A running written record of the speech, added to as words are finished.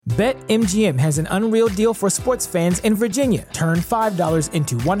BetMGM has an unreal deal for sports fans in Virginia. Turn $5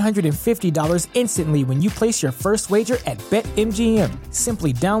 into $150 instantly when you place your first wager at BetMGM.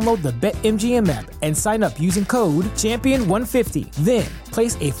 Simply download the BetMGM app and sign up using code Champion150. Then,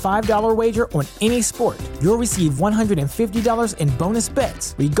 place a $5 wager on any sport. You'll receive $150 in bonus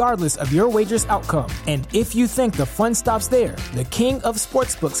bets, regardless of your wager's outcome. And if you think the fun stops there, the King of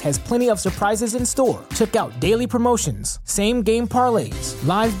Sportsbooks has plenty of surprises in store. Check out daily promotions, same-game parlays,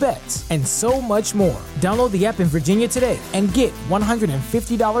 live bets, and so much more. Download the app in Virginia today and get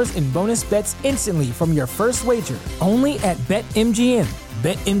 $150 in bonus bets instantly from your first wager. Only at BetMGM.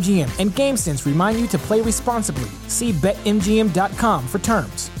 BetMGM and GameSense remind you to play responsibly. See BetMGM.com for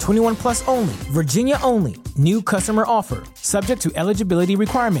terms. 21 plus only. Virginia only. New customer offer. Subject to eligibility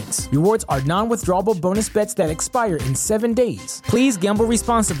requirements. Rewards are non-withdrawable bonus bets that expire in 7 days. Please gamble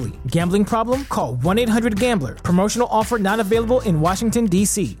responsibly. Gambling problem? Call 1-800-GAMBLER. Promotional offer not available in Washington,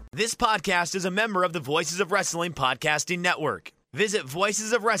 D.C. This podcast is a member of the Voices of Wrestling Podcasting Network. Visit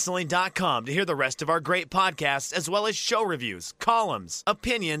voicesofwrestling.com to hear the rest of our great podcasts, as well as show reviews, columns,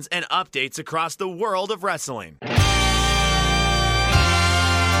 opinions, and updates across the world of wrestling.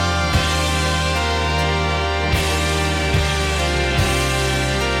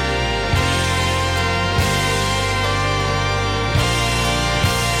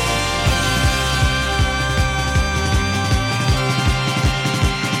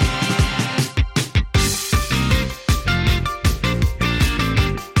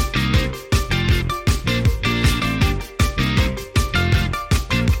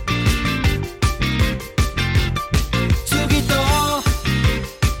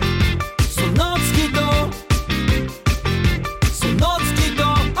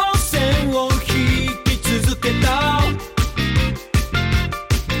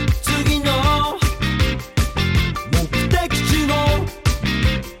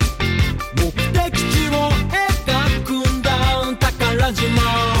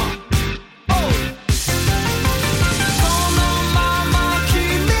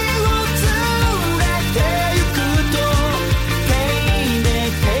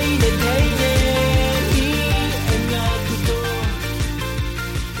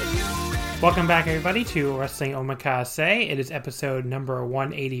 Welcome back, everybody, to Wrestling Omakase. It is episode number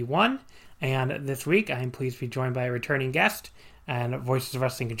 181, and this week I am pleased to be joined by a returning guest and Voices of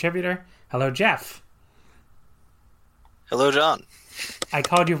Wrestling contributor. Hello, Jeff. Hello, John. I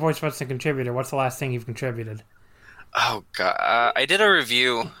called you Voice of Wrestling contributor. What's the last thing you've contributed? Oh, God. I did a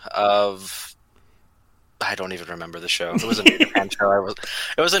review of... I don't even remember the show. It was a New Japan show.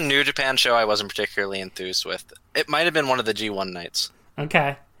 It was a New Japan show I wasn't particularly enthused with. It might have been one of the G1 nights.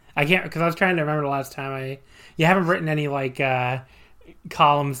 Okay. I can't, because I was trying to remember the last time you haven't written any,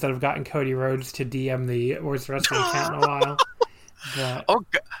 columns that have gotten Cody Rhodes to DM the Voice of Wrestling account in a while. But... Oh,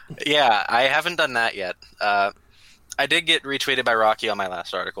 yeah, I haven't done that yet. I did get retweeted by Rocky on my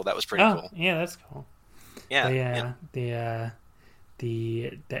last article. That was pretty cool. Yeah, that's cool. Yeah. The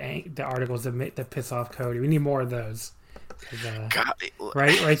articles that piss off Cody. We need more of those. God.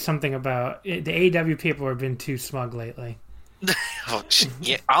 Write something about it. The AEW people have been too smug lately. Oh,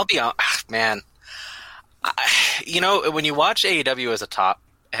 yeah, I'll be honest, man. When you watch AEW as a top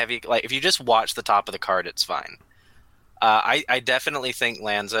heavy, if you just watch the top of the card, it's fine. I definitely think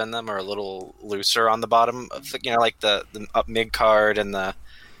Lanza and them are a little looser on the bottom of the up mid card and the.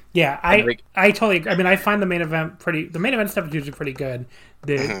 Yeah, I totally agree. I mean, I find the main event the main event stuff is usually pretty good.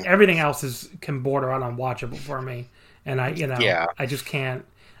 Everything else can border on unwatchable for me, and I just can't.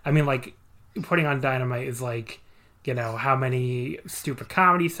 I mean, putting on Dynamite is how many stupid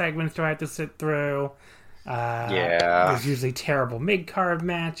comedy segments do I have to sit through? There's usually terrible mid-card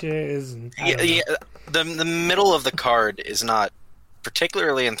matches. And the middle of the card is not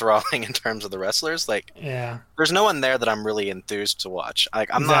particularly enthralling in terms of the wrestlers. There's no one there that I'm really enthused to watch.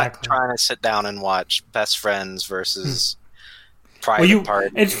 I'm not trying to sit down and watch Best Friends versus Private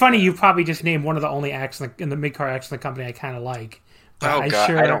Party. It's funny, you probably just named one of the only acts in the mid-card acts in the company I kind of like. But I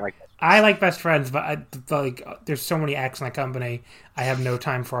don't like that. I like Best Friends, but there's so many acts in that company, I have no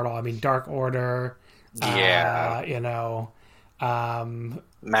time for it all. I mean, Dark Order, Matt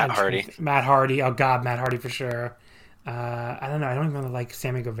Hardy. Matt Hardy, oh God, Matt Hardy for sure. I don't know, I don't even really like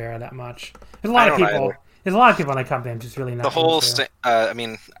Sammy Guevara that much. There's a lot of people in that company I'm just really not. The whole, the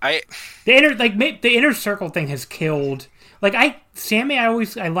inner circle thing has killed. Sammy, I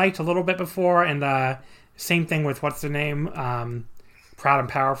liked a little bit before, and same thing with what's the name. Proud and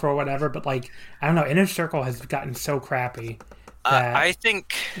Powerful or whatever, but I don't know, Inner Circle has gotten so crappy that I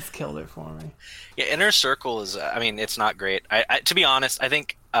think it's killed it for me. Yeah, Inner Circle is it's not great. I to be honest, I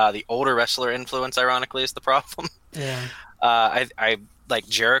think the older wrestler influence ironically is the problem. Yeah. I like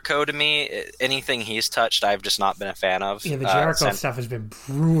Jericho to me, anything he's touched, I've just not been a fan of. Yeah, the Jericho stuff has been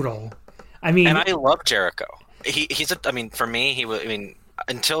brutal. I mean, and I love Jericho. I mean, for me, he was. I mean,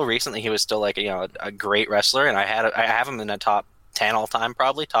 until recently, he was still like a great wrestler, and I have him in the top 10 all time,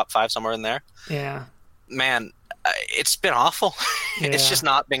 probably top 5 somewhere in there. Yeah, man, it's been awful. Yeah. It's just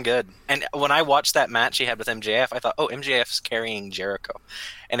not been good. And when I watched that match he had with MJF, I thought, oh, MJF's carrying Jericho.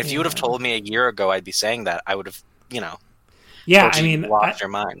 And if you would have told me a year ago I'd be saying that, I would have, yeah, I mean, lost your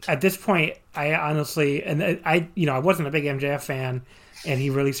mind. At this point, I honestly, and I wasn't a big MJF fan. And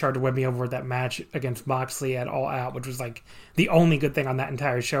he really started to win me over with that match against Moxley at All Out, which was like the only good thing on that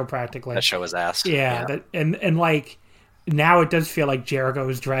entire show, practically. That show was ass. Yeah. And like now it does feel like Jericho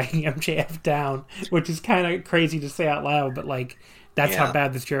is dragging MJF down, which is kind of crazy to say out loud, but like that's how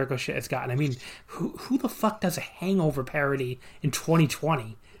bad this Jericho shit has gotten. I mean, who the fuck does a Hangover parody in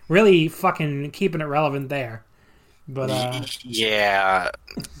 2020? Really fucking keeping it relevant there. But it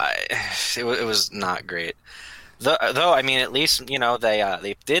was not great. Though, I mean, at least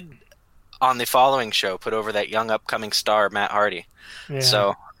they did on the following show put over that young upcoming star Matt Hardy. Yeah.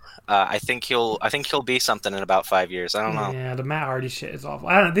 So I think he'll be something in about 5 years. I don't know. Yeah, the Matt Hardy shit is awful.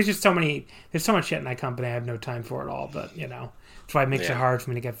 I don't know. There's just so much shit in that company. I have no time for it all. But that's why it makes it hard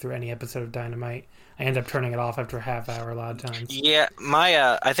for me to get through any episode of Dynamite. I end up turning it off after a half hour a lot of times. Yeah,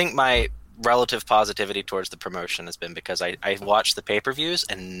 I think my relative positivity towards the promotion has been because I watch the pay-per-views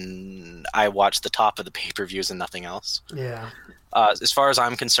and I watch the top of the pay-per-views and nothing else. Yeah. As far as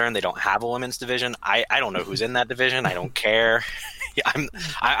I'm concerned, they don't have a women's division. I don't know who's in that division. I don't care.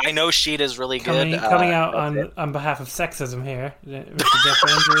 I know Sheeta's really good. Coming out on behalf of sexism here, Mr. Jeff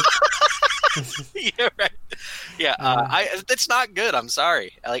Andrews. Yeah, right. Yeah, it's not good. I'm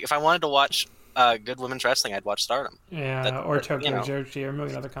sorry. Like if I wanted to watch good women's wrestling, I'd watch Stardom. Yeah, or Tokyo Joshi or a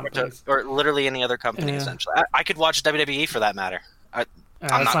million other companies. Or literally any other company, essentially. I could watch WWE for that matter. I'm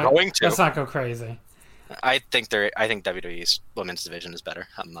not going to. Let's not go crazy. I think WWE's women's division is better.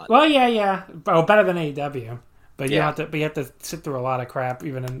 I'm not. Well, yeah. Oh, better than AEW. But you have to sit through a lot of crap,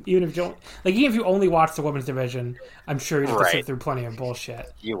 even if you only watch the women's division, I'm sure you'd have to sit through plenty of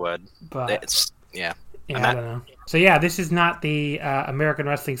bullshit. You would. But yeah, I don't know. So yeah, this is not the American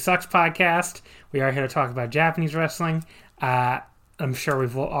Wrestling Sucks podcast. We are here to talk about Japanese wrestling. I'm sure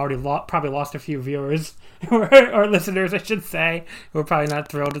we've already probably lost a few viewers or listeners, I should say, who are probably not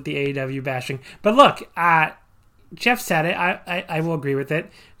thrilled with the AEW bashing. But look, Jeff said it. I will agree with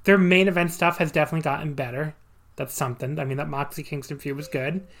it. Their main event stuff has definitely gotten better. That's something. I mean, that Moxley Kingston feud was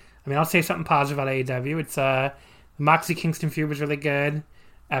good. I mean, I'll say something positive about AEW. It's the Moxley Kingston feud was really good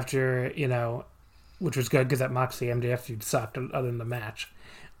after, which was good because that Moxley MJF feud sucked other than the match.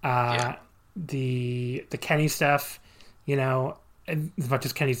 The Kenny stuff, as much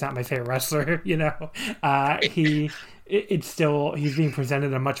as Kenny's not my favorite wrestler, he's being presented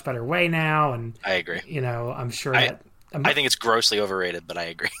in a much better way now. And I agree. I'm sure I think it's grossly overrated, but I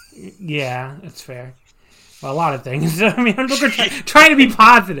agree. Yeah, that's fair. Well, a lot of things. I mean, I'm trying to be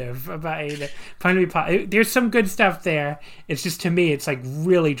positive about it. There's some good stuff there. It's just, to me, it's like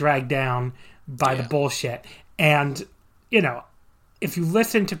really dragged down by the bullshit. And, if you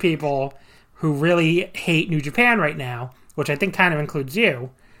listen to people who really hate New Japan right now, which I think kind of includes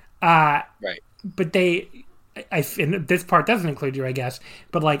you, right? But and this part doesn't include you, I guess.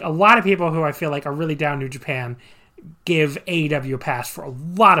 But like a lot of people who I feel like are really down New Japan give AEW a pass for a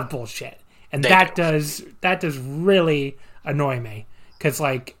lot of bullshit. And that does really annoy me. Because,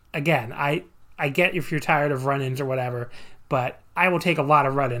 like, again, I get if you're tired of run-ins or whatever, but I will take a lot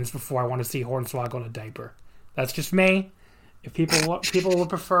of run-ins before I want to see Hornswoggle in a diaper. That's just me. If people would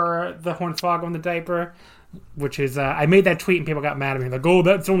prefer the Hornswoggle in the diaper, which is, I made that tweet and people got mad at me. Like, oh,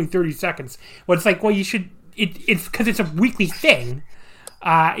 that's only 30 seconds. Well, it's like, well, you should, it's because it's a weekly thing.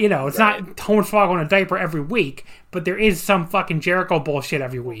 It's not Hornswoggle in a diaper every week, but there is some fucking Jericho bullshit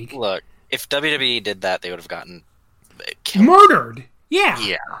every week. Look. If WWE did that, they would have gotten killed. Murdered. Yeah.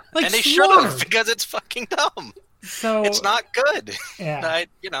 Yeah. And they should have, because it's fucking dumb. So it's not good. Yeah. I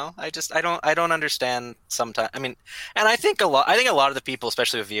don't understand sometimes. I mean, and I think a lot of the people,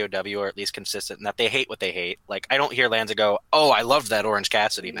 especially with VOW, are at least consistent in that they hate what they hate. Like, I don't hear Lanza go, "Oh, I loved that Orange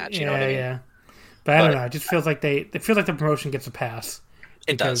Cassidy match." You know what I mean? Yeah. But I don't know. It just feels like the promotion gets a pass.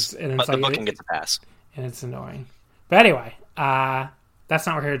 It does. But the booking gets a pass. And it's annoying. But anyway, that's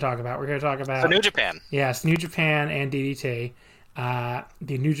not what we're here to talk about. We're here to talk about New Japan. Yes, New Japan and DDT.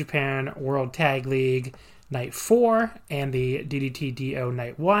 The New Japan World Tag League Night 4 and the DDT DO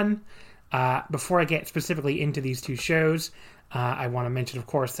Night 1. Before I get specifically into these two shows, I want to mention, of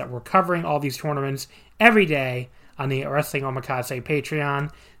course, that we're covering all these tournaments every day on the Wrestling Omakase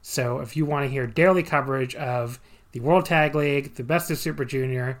Patreon. So if you want to hear daily coverage of the World Tag League, the Best of Super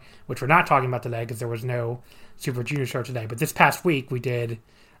Junior, which we're not talking about today because there was no Super Junior show today. But this past week we did,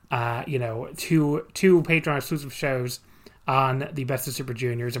 two Patreon exclusive shows on the Best of Super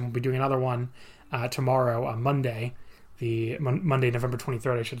Juniors, and we'll be doing another one tomorrow on Monday, Monday, November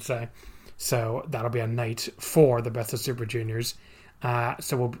 23rd, I should say. So that'll be on night 4, the Best of Super Juniors.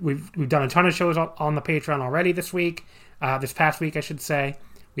 So we've done a ton of shows on the Patreon already this week. This past week, I should say.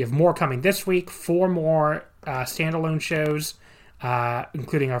 We have more coming this week. 4 more standalone shows,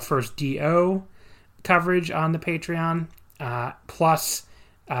 including our first DO coverage on the Patreon, plus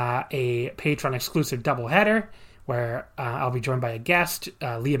a Patreon exclusive doubleheader where I'll be joined by a guest,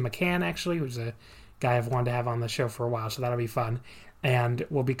 Liam McCann, actually, who's a guy I've wanted to have on the show for a while, so that'll be fun. And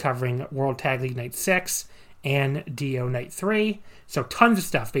we'll be covering World Tag League Night 6 and DO Night 3. So tons of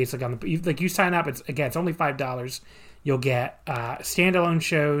stuff, basically. You sign up, it's only $5. You'll get standalone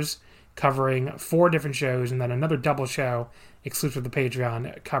shows covering 4 different shows, and then another double show exclusive to the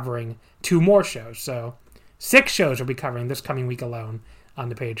Patreon covering 2 more shows. So 6 shows we'll be covering this coming week alone on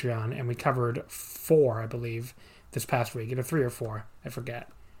the Patreon, and we covered 4, I believe, this past week. Either 3 or 4, I forget.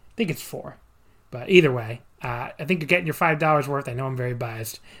 I think it's 4. But either way, I think you're getting your $5 worth. I know I'm very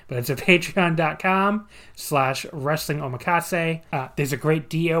biased, but it's at patreon.com/wrestling omakase. There's a great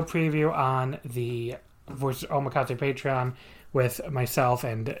DO preview on the Voice of Omakase Patreon with myself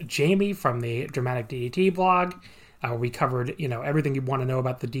and Jamie from the Dramatic DDT blog. We covered, everything you want to know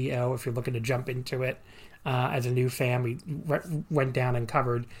about the DO if you're looking to jump into it as a new fan. We went down and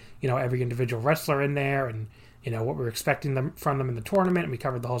covered, every individual wrestler in there and, what we're expecting from them in the tournament. And we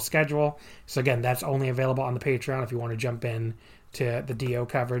covered the whole schedule. So again, that's only available on the Patreon if you want to jump in to the DO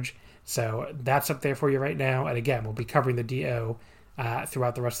coverage. So that's up there for you right now. And again, we'll be covering the DO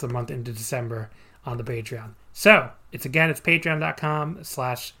throughout the rest of the month into December on the Patreon. So it's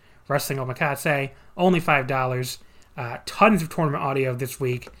patreon.com/wrestling omakase. Only $5. Tons of tournament audio this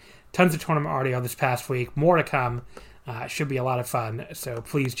week. Tons of tournament audio this past week. More to come. Should be a lot of fun. So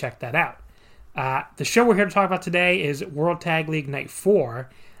please check that out. The show we're here to talk about today is World Tag League Night 4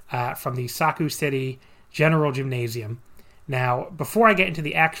 from the Saku City General Gymnasium. Now, before I get into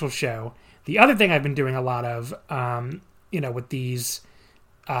the actual show, the other thing I've been doing a lot of, with these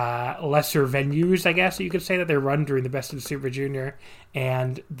lesser venues, I guess you could say, that they run during the Best of Super Junior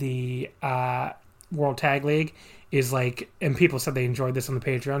and the World Tag League, is and people said they enjoyed this on the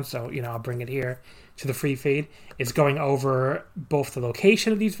Patreon, so, I'll bring it here to the free feed. It's going over both the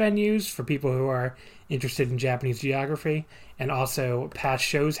location of these venues for people who are interested in Japanese geography, and also past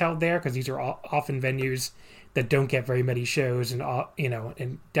shows held there, because these are often venues that don't get very many shows, and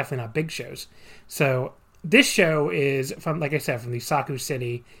and definitely not big shows. So this show is from, like I said, from the Saku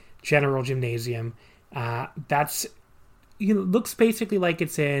City General Gymnasium. That's looks basically like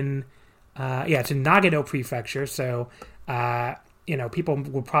it's in it's in Nagano Prefecture. So people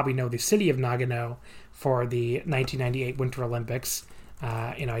will probably know the city of Nagano for the 1998 Winter Olympics.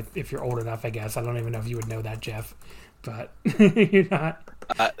 If you're old enough, I guess. I don't even know if you would know that, Jeff, but you're not.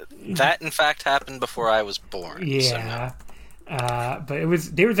 That in fact happened before I was born. Yeah. So no. But I was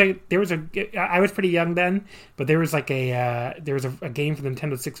pretty young then, but there was a game for the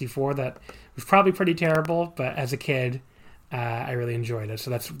Nintendo 64 that was probably pretty terrible, but as a kid, I really enjoyed it.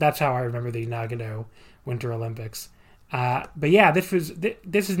 So that's how I remember the Nagano Winter Olympics. But yeah, this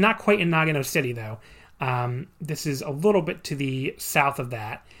is not quite in Nagano City though. This is a little bit to the south of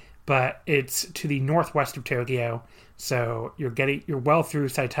that, but it's to the northwest of Tokyo. So you're well through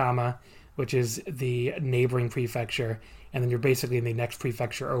Saitama, which is the neighboring prefecture, and then you're basically in the next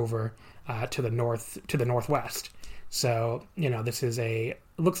prefecture over to the northwest. So this is it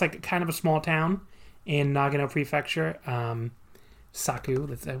looks like kind of a small town in Nagano Prefecture. Saku.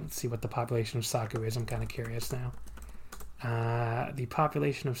 Let's see what the population of Saku is. I'm kind of curious now. The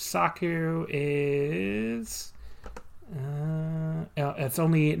population of Saku is it's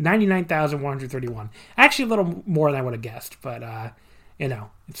only 99,131. Actually, a little more than I would have guessed, but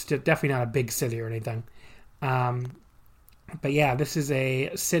it's definitely not a big city or anything. But yeah, this is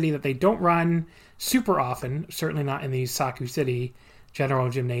a city that they don't run super often. Certainly not in the Saku City General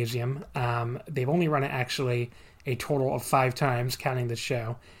Gymnasium. They've only run it actually a total of 5 times, counting the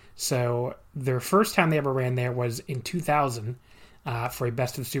show. So their first time they ever ran there was in 2000 for a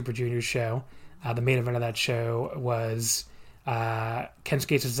Best of Super Junior show. The main event of that show was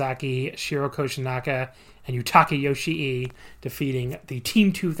Kensuke Sasaki, Shiro Koshinaka, and Yutaka Yoshii defeating the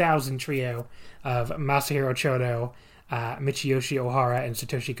Team 2000 trio of Masahiro Chono, Michiyoshi Ohara, and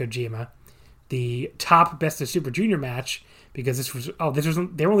Satoshi Kojima. The top Best of Super Junior match, because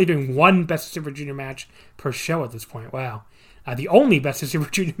they were only doing one Best of Super Junior match per show at this point. Wow. The only Best of Super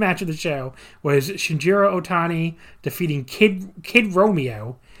Junior match of the show was Shinjiro Otani defeating Kid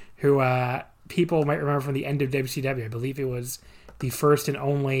Romeo, who people might remember from the end of WCW. I believe it was the first and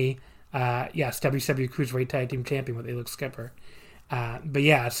only, WCW Cruiserweight Tag Team Champion with Elix Skipper.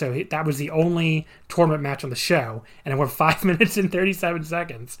 So that was the only tournament match on the show, and it went 5 minutes and 37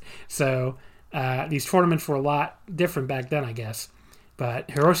 seconds. So these tournaments were a lot different back then, I guess. But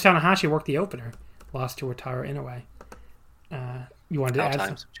Hiroshi Tanahashi worked the opener, lost to Wataru Inoue. You wanted to add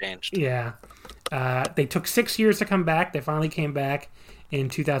times have changed. Yeah. They took 6 years to come back. They finally came back in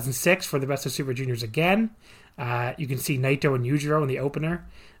 2006 for the Best of Super Juniors again. You can see Naito and Yujiro in the opener,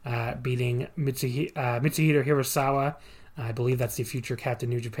 beating Mitsuhito Hirasawa. I believe that's the future Captain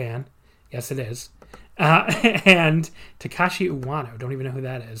New Japan. Yes, it is. And Takashi Uwano. Don't even know who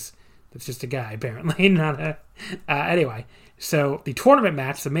that is. That's just a guy, apparently. Anyway, so the tournament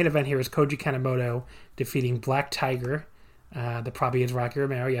match, the main event here is Koji Kanemoto defeating Black Tiger. That probably is Rocky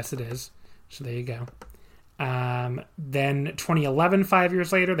Romero. Yes, it is. So there you go. Then 2011, 5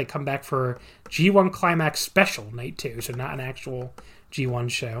 years later, they come back for G1 Climax Special Night 2, so not an actual G1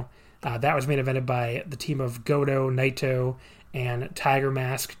 show. That was main evented by the team of Goto, Naito, and Tiger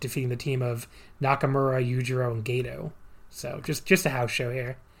Mask defeating the team of Nakamura, Yujiro, and Gato. So just a house show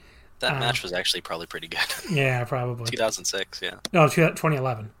here. That match was actually probably pretty good. Yeah, probably. 2006, yeah. No,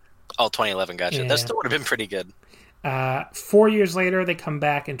 2011. Oh, 2011, gotcha. Yeah. That still would have been pretty good. 4 years later, they come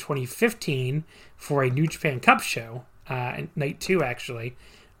back in 2015 for a New Japan Cup show, Night 2, actually,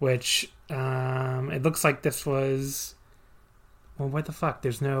 which it looks like this was... Well, what the fuck?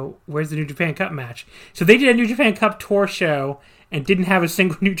 Where's the New Japan Cup match? So they did a New Japan Cup tour show and didn't have a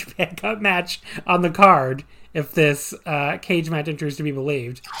single New Japan Cup match on the card, if this cage match entry is to be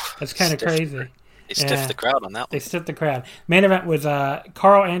believed. That's kind of crazy. They stiffed the crowd on that one. They stiffed the crowd. Main event was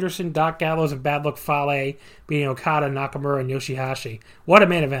Carl Anderson, Doc Gallows, and Bad Luck Fale beating Okada, Nakamura, and Yoshihashi. What a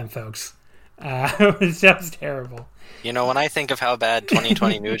main event, folks. It was just terrible. You know, when I think of how bad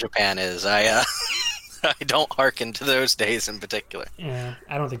 2020 New Japan is, I don't hearken to those days in particular. Yeah,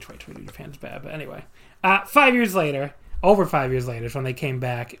 I don't think 2020 New Japan is bad, but anyway. 5 years later, over 5 years later, is when they came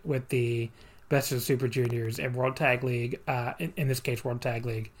back with the Best of the Super Juniors and World Tag League, in this case, World Tag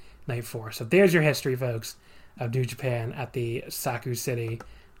League Night 4. So there's your history, folks, of New Japan at the Saku City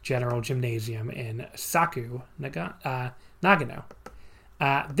General Gymnasium in Saku, Nagano.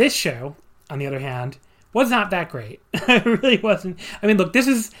 This show, on the other hand, was not that great. It really wasn't. I mean, look, this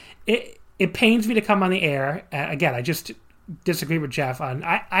is... It pains me to come on the air. Again, I just disagree with Jeff on...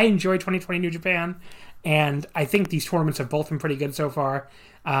 I enjoy 2020 New Japan, and I think these tournaments have both been pretty good so far.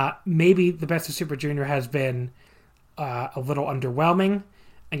 Maybe the Best of Super Junior has been a little underwhelming,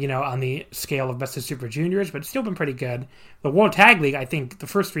 on the scale of Best of Super Juniors, but it's still been pretty good. The World Tag League, I think the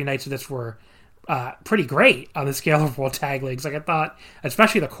first 3 nights of this were pretty great on the scale of World Tag Leagues. Like, I thought,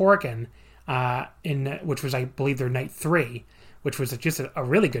 especially the Korakuen, which was, I believe, their night 3, which was just a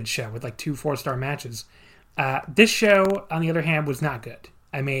really good show with like 2 4-star matches. This show, on the other hand, was not good.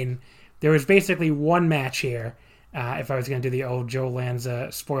 I mean, there was basically one match here, if I was going to do the old Joe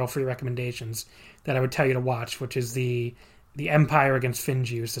Lanza spoil-free recommendations, that I would tell you to watch, which is the Empire against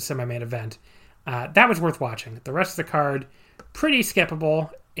Finjuice, the semi-main event. That was worth watching. The rest of the card, pretty skippable,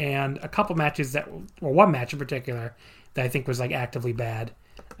 and a couple matches one match in particular that I think was like actively bad,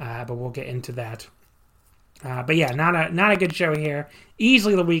 but we'll get into that. But yeah, not a good show here.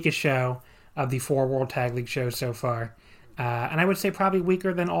 Easily the weakest show of the 4 World Tag League shows so far, and I would say probably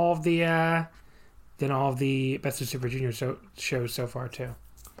weaker than all of the Best of Super Junior shows so far too.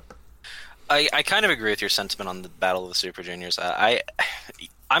 I kind of agree with your sentiment on the Battle of the Super Juniors.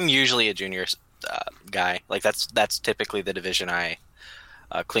 I'm usually a juniors guy. Like that's typically the division I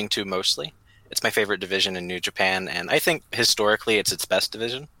cling to mostly. It's my favorite division in New Japan, and I think historically it's its best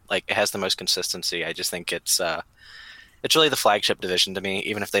division. Like, it has the most consistency. I just think it's really the flagship division to me,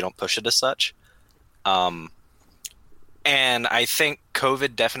 even if they don't push it as such. And I think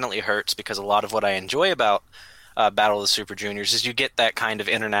COVID definitely hurts, because a lot of what I enjoy about Battle of the Super Juniors is you get that kind of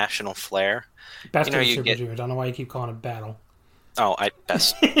international flair. Best of the Super Juniors. I don't know why you keep calling it Battle. Oh,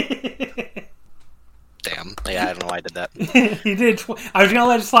 best. Damn. Yeah, I don't know why I did that. You did. I was going to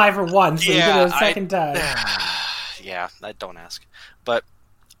let it slide for once, so you did it a second time. Yeah, don't ask. But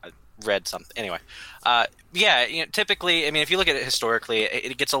I read something. Anyway. Typically, I mean, if you look at it historically,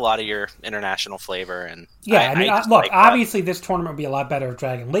 it gets a lot of your international flavor. And yeah, look, obviously this tournament would be a lot better if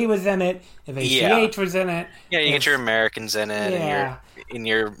Dragon Lee was in it, if ACH was in it. Yeah, you get your Americans in it, and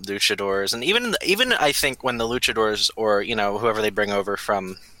your luchadors. And even I think when the luchadors, or, whoever they bring over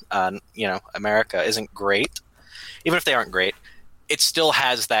from, America isn't great, even if they aren't great, it still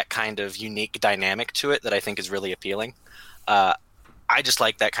has that kind of unique dynamic to it that I think is really appealing. I just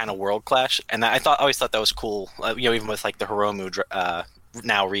like that kind of world clash, and I always thought that was cool. Even with like the Hiromu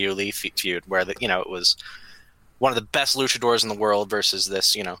now Ryu Lee feud, where it was one of the best luchadors in the world versus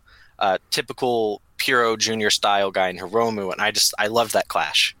this typical Puro Junior style guy in Hiromu, and I loved that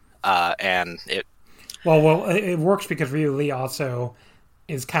clash. And it it works because Ryu Lee also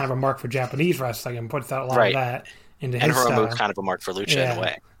is kind of a mark for Japanese wrestling and puts a lot of that into his style. And Hiromu's kind of a mark for lucha in a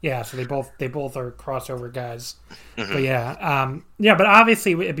way. Yeah, so they both are crossover guys. Mm-hmm. But but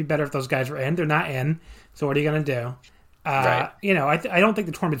obviously it'd be better if those guys were in. They're not in, so what are you gonna do? I don't think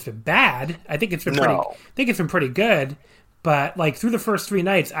the tournament's been bad. I think it's been pretty good. But like through the first 3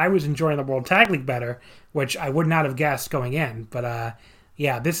 nights, I was enjoying the World Tag League better, which I would not have guessed going in. But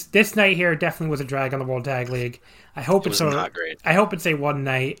this night here definitely was a drag on the World Tag League. I hope it's not great. I hope it's a one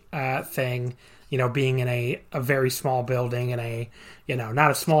night thing. Being in a very small building and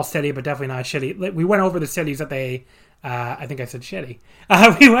not a small city, but definitely not shitty. We went over the cities that they. I think I said shitty.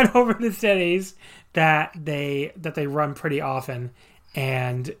 We went over the cities that they run pretty often,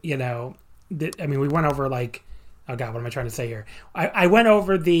 and we went over like. Oh God, what am I trying to say here? I went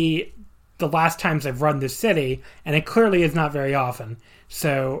over the last times I've run this city, and it clearly is not very often.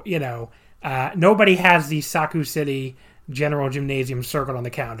 So, nobody has the Saku City General Gymnasium circled on the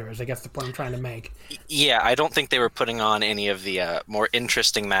calendar, is I guess the point I'm trying to make. Yeah, I don't think they were putting on any of the more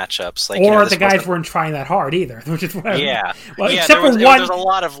interesting matchups. The guys weren't trying that hard either, which is what except for one. There's a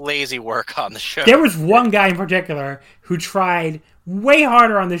lot of lazy work on the show. There was one guy in particular who tried way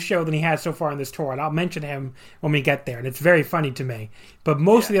harder on this show than he has so far on this tour, and I'll mention him when we get there, and it's very funny to me. But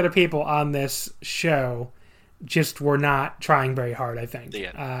most of the other people on this show just were not trying very hard, I think.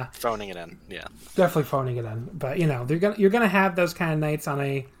 Yeah, phoning it in, yeah. Definitely phoning it in. But, you're gonna have those kind of nights on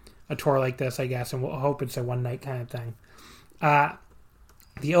a tour like this, I guess, and we'll hope it's a one-night kind of thing.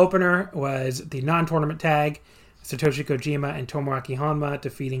 The opener was the non-tournament tag, Satoshi Kojima and Tomoaki Honma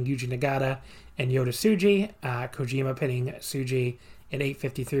defeating Yuji Nagata and Yota Tsuji. Kojima pinning Tsuji at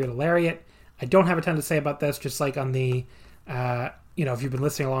 8:53 with a lariat. I don't have a ton to say about this, just like on the, if you've been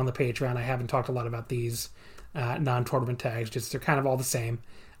listening along the Patreon, I haven't talked a lot about these non-tournament tags, just they're kind of all the same.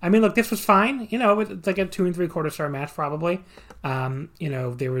 I mean, look, this was fine. It's like a 2 3/4 star match, probably.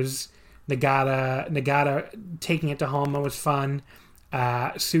 There was Nagata taking it to Honma was fun.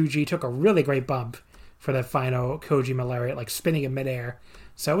 Tsuji took a really great bump for the final Kojima lariat, like spinning in midair.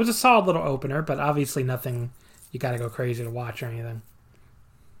 So it was a solid little opener, but obviously nothing you got to go crazy to watch or anything.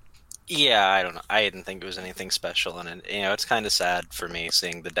 Yeah, I don't know. I didn't think it was anything special, and it's kind of sad for me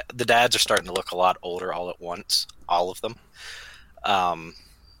seeing the dads are starting to look a lot older all at once, all of them. And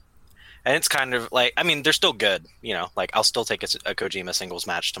it's kind of like, I mean, they're still good, I'll still take a Kojima singles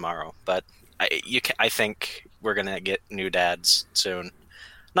match tomorrow, but I think we're gonna get new dads soon.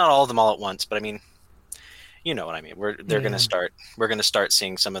 Not all of them all at once, but I mean. You know what I mean? We're going to start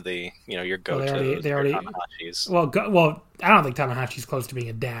seeing some of the, your go-tos. They already Tanahashi's. Well, I don't think Tanahashi's close to being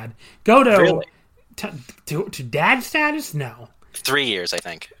a dad. Goto really? to dad status? No. 3 years, I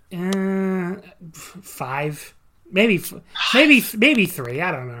think. 5, maybe 3.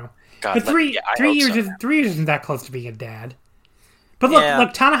 I don't know. God, but 3 years isn't that close to being a dad. But look,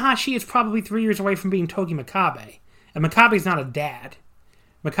 Tanahashi is probably 3 years away from being Togi Makabe, and Makabe's not a dad.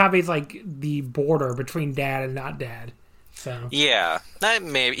 Makabe's like the border between dad and not dad. So yeah,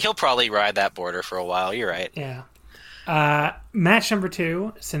 maybe he'll probably ride that border for a while. You're right. Yeah. Match number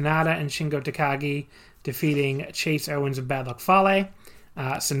 2: Sonata and Shingo Takagi defeating Chase Owens and Bad Luck Fale.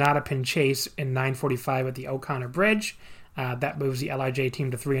 Sonata pinned Chase in 9:45 at the O'Connor Bridge. That moves the LIJ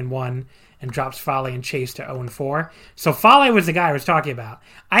team to 3-1 and drops Fale and Chase to 0-4. So Fale was the guy I was talking about.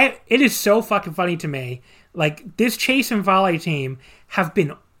 It is so fucking funny to me. Like, this Chase and Fale team have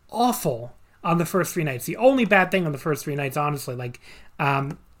been awful on the first 3 nights. The only bad thing on the first 3 nights, honestly, they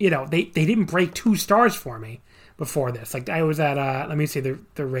didn't break 2 stars for me before this. Like, I was at, let me see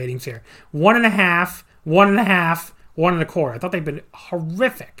the ratings here. 1.5, 1.5, 1.25. I thought they'd been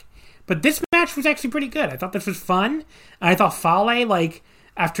horrific. But this match was actually pretty good. I thought this was fun. I thought Fale,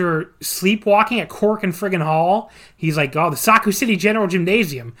 after sleepwalking at Cork and friggin' Hall, he's like, the Saku City General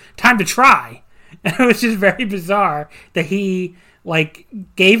Gymnasium. Time to try. And it was just very bizarre that he,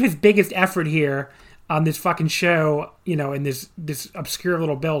 gave his biggest effort here on this fucking show, in this obscure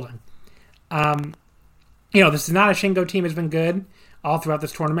little building. The Sonata Shingo team has been good all throughout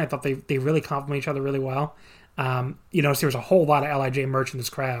this tournament. I thought they really complement each other really well. So there was a whole lot of LIJ merch in this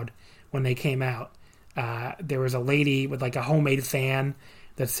crowd when they came out. There was a lady with, a homemade fan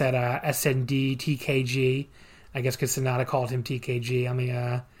that said SND TKG. I guess because Sonata called him TKG on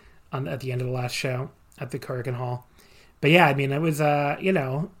the... at the end of the last show at the Kurikan Hall. But yeah, I mean, it was,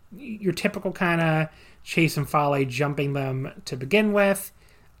 your typical kind of Chase and Fale jumping them to begin with.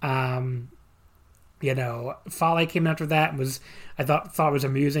 Fale came after that and I thought it was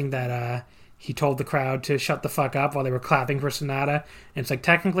amusing that he told the crowd to shut the fuck up while they were clapping for Sonata. And it's like,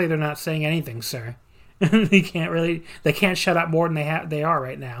 technically they're not saying anything, sir. they can't shut up more than they are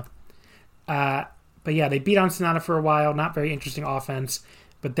right now. But yeah, they beat on Sonata for a while. Not very interesting offense.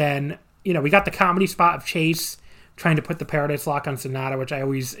 But then, we got the comedy spot of Chase trying to put the Paradise Lock on Sonata, which I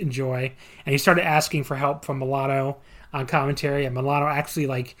always enjoy. And he started asking for help from Milano on commentary. And Milano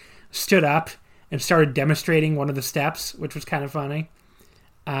actually, stood up and started demonstrating one of the steps, which was kind of funny.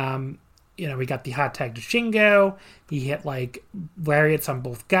 We got the hot tag to Shingo. He hit, lariats on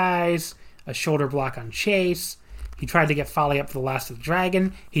both guys. A shoulder block on Chase. He tried to get Fale up for the last of the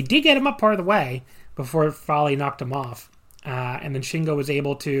dragon. He did get him up part of the way before Fale knocked him off. And then Shingo was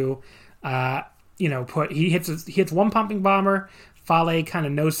able to, he hits one pumping bomber. Fale kind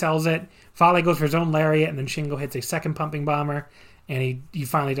of no-sells it. Fale goes for his own lariat, and then Shingo hits a second pumping bomber, and he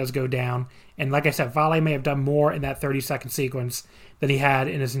finally does go down. And like I said, Fale may have done more in that 30-second sequence than he had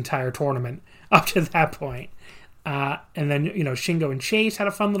in his entire tournament up to that point. And then, Shingo and Chase had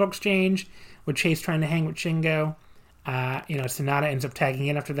a fun little exchange with Chase trying to hang with Shingo. Sonata ends up tagging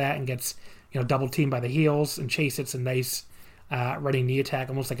in after that and gets, double teamed by the heels, and Chase hits a nice running knee attack,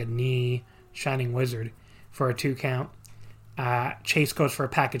 almost like a knee Shining Wizard for a 2 count. Chase goes for a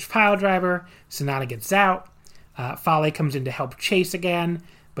package pile driver. Sonata gets out. Fale comes in to help Chase again,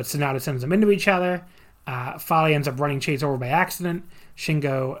 but Sonata sends them into each other. Fale ends up running Chase over by accident.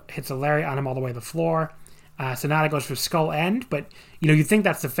 Shingo hits a lariat on him all the way to the floor. Sonata goes for skull end, but you think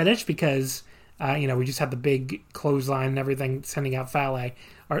that's the finish because we just had the big clothesline and everything sending out Fale,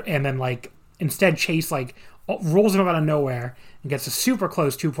 and then instead Chase rolls him out of nowhere and gets a super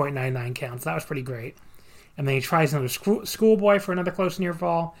close 2.99 counts. That was pretty great. And then he tries another schoolboy for another close near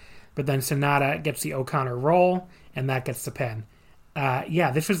fall, but then Sonata gets the O'Connor roll, and that gets the pin.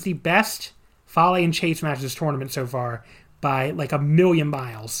 This was the best Fale and Chase match this tournament so far by a million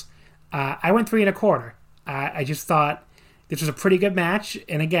miles. I went 3 1/4. I just thought this was a pretty good match.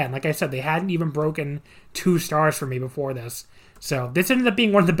 And again, like I said, they hadn't even broken 2 stars for me before this. So this ended up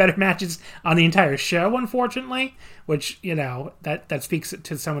being one of the better matches on the entire show, unfortunately, which, that speaks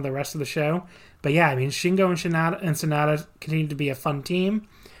to some of the rest of the show. But yeah, I mean, Shingo and Sonata continue to be a fun team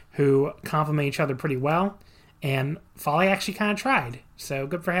who complement each other pretty well. And Fale actually kind of tried. So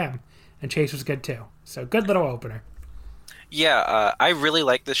good for him. And Chase was good too. So good little opener. Yeah, I really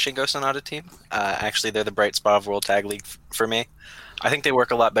like this Shingo Sonata team. Actually, they're the bright spot of World Tag League for me. I think they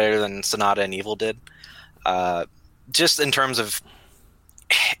work a lot better than Sonata and Evil did. Just in terms of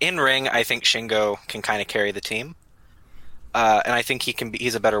in-ring, I think Shingo can kind of carry the team. And I think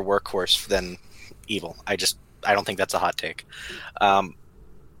he's a better workhorse than Evil. I don't think that's a hot take. And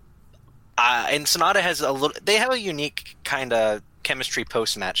Sonata has they have a unique kind of chemistry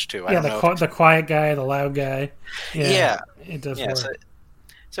post-match too. The quiet guy, the loud guy. Yeah. It does work.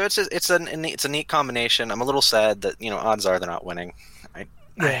 So it's a neat combination. I'm a little sad that odds are they're not winning. I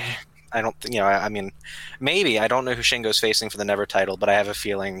don't think I mean, maybe I don't know who Shingo's facing for the Never title, but I have a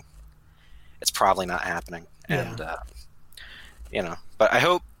feeling it's probably not happening. And but I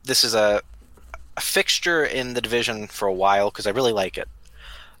hope this is a fixture in the division for a while because I really like it,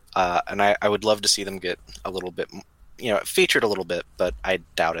 and I would love to see them get a little bit, featured a little bit, but I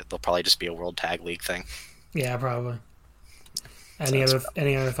doubt it. They'll probably just be a World Tag League thing. Yeah, probably. Any other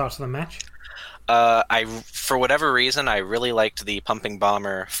thoughts on the match? For whatever reason, I really liked the pumping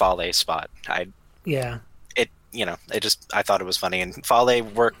bomber Fale spot. I thought it was funny, and Fale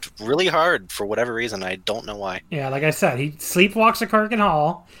worked really hard for whatever reason. I don't know why. Yeah, like I said, he sleepwalks at Kirk and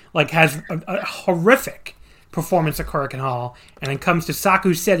Hall, has a horrific performance at Kirk and Hall, and then comes to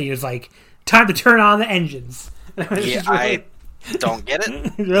Saku City and is like, time to turn on the engines. I don't get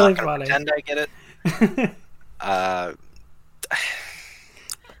it. It's really funny. Pretend I get it.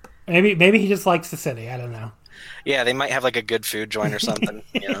 Maybe he just likes the city. I don't know. Yeah, they might have a good food joint or something.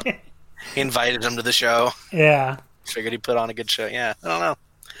 He invited him to the show. Yeah. Figured he put on a good show. Yeah, I don't know.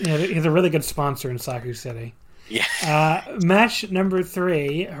 Yeah, he's a really good sponsor in Saku City. Yeah. Match number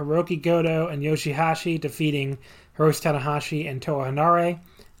 3, Hiroki Goto and Yoshihashi defeating Hiroshi Tanahashi and Toa Hanare.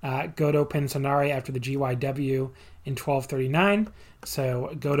 Goto pins Hanare after the GYW in 12:39.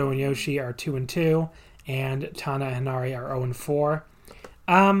 So Goto and Yoshi are 2-2, and Tana and Hanare are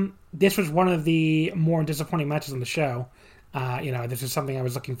 0-4. This was one of the more disappointing matches on the show. This is something I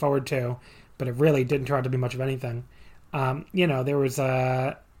was looking forward to, but it really didn't turn out to be much of anything. There was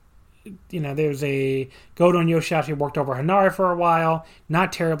a Goto and Yoshihashi worked over Hanare for a while.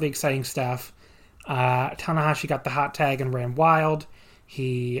 Not terribly exciting stuff. Tanahashi got the hot tag and ran wild.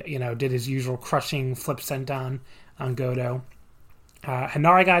 He, did his usual crushing flip senton on Goto.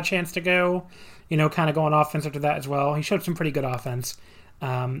 Hanare got a chance to go, kind of go on offense after that as well. He showed some pretty good offense.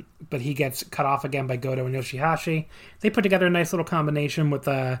 But he gets cut off again by Goto and Yoshihashi. They put together a nice little combination with,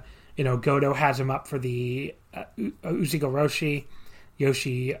 Goto has him up for the Ushigoroshi.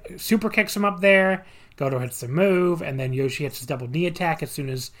 Yoshi super kicks him up there. Goto hits the move, and then Yoshi hits his double knee attack as soon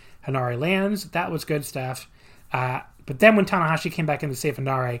as Hanare lands. That was good stuff. But then when Tanahashi came back in to save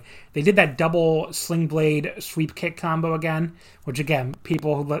Hanare, they did that double sling blade sweep kick combo again, which again,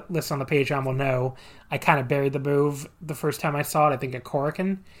 people who listen on the Patreon will know I kind of buried the move the first time I saw it, I think at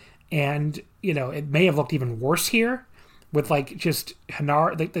Korakuen. And, it may have looked even worse here with just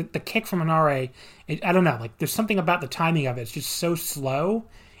Hanare, the kick from Hanare. I don't know, there's something about the timing of it. It's just so slow.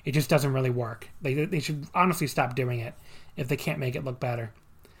 It just doesn't really work. They should honestly stop doing it if they can't make it look better.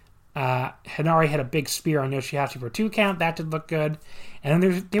 Hanare had a big spear on Yoshihashi for a 2 count. That did look good. And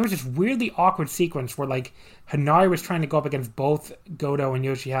then there was this weirdly awkward sequence where Hanare was trying to go up against both Goto and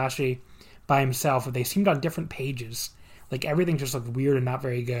Yoshihashi by himself, but they seemed on different pages. Everything just looked weird and not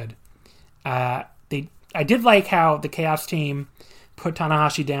very good. I did like how the Chaos team put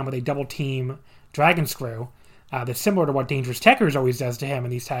Tanahashi down with a double team Dragon Screw. That's similar to what Dangerous Tekkers always does to him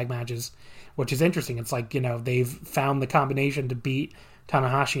in these tag matches, which is interesting. It's they've found the combination to beat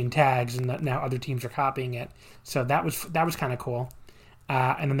Tanahashi in tags, and now other teams are copying it. So that was kind of cool.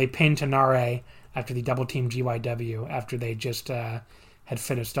 And then they pinned Hanare after the double team GYW after they just had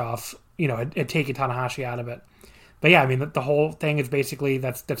finished off, had taken Tanahashi out of it. But yeah, I mean the whole thing is basically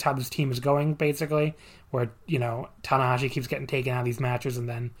that's how this team is going basically, where Tanahashi keeps getting taken out of these matches and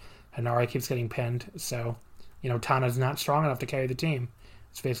then Hanare keeps getting pinned. So Tana's not strong enough to carry the team.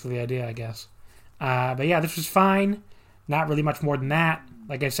 It's basically the idea, I guess. But yeah, this was fine. Not really much more than that.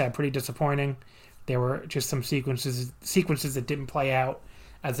 Like I said, pretty disappointing. There were just some sequences that didn't play out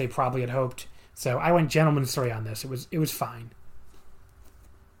as they probably had hoped. So I went gentleman's three on this. It was fine.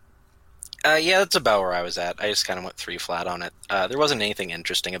 Yeah, that's about where I was at. I just kind of went 3 flat on it. There wasn't anything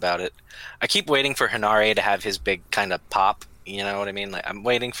interesting about it. I keep waiting for Hanare to have his big kind of pop. You know what I mean? I'm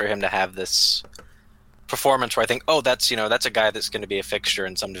waiting for him to have this performance where I think, that's a guy that's going to be a fixture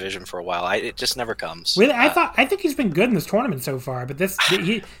in some division for a while. It just never comes. Really, I think he's been good in this tournament so far, but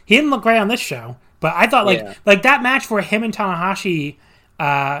he didn't look great on this show. But I thought like that match where him and Tanahashi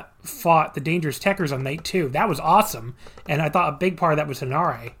fought the Dangerous Tekkers on night 2, that was awesome, and I thought a big part of that was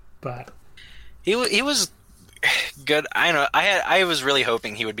Hanare. But he was good. I know. I was really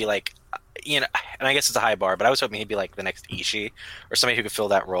hoping he would be and I guess it's a high bar, but I was hoping he'd be like the next Ishii or somebody who could fill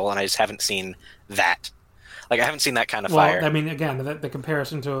that role, and I just haven't seen that. I haven't seen that kind of fire. I mean, again, the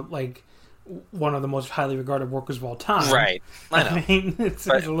comparison to one of the most highly regarded workers of all time, right? I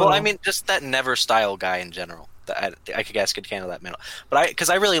know. I mean, just that never style guy in general. I guess could handle that middle, but because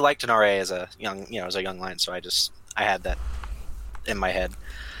I really liked Hanare as a young lion, so I had that in my head.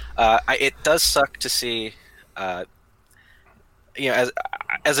 It does suck to see. As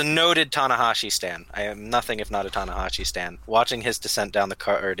a noted Tanahashi stan, I am nothing if not a Tanahashi stan. Watching his descent down the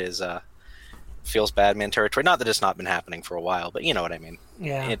card feels bad man territory. Not that it's not been happening for a while, but you know what I mean.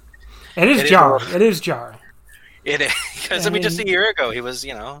 Yeah, it is jarring. It is jarring. It is because just a year ago he was.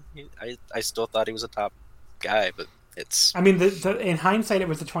 I still thought he was a top guy, but it's. I mean, in hindsight, it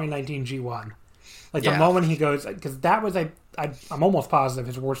was the 2019 G1. The moment he goes, because that was I'm almost positive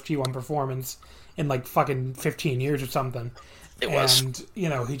his worst G1 performance in fucking 15 years or something. It was. And,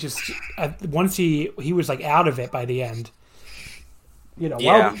 he just, once he was out of it by the end,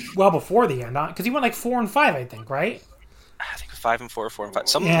 well before the end, because he went 4-5, I think, right? I think 5-4, 4-5,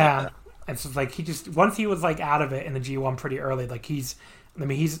 something like that. And so he just, once he was out of it in the G1 pretty early, he's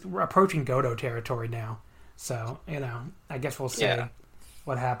approaching Goto territory now. So, I guess we'll see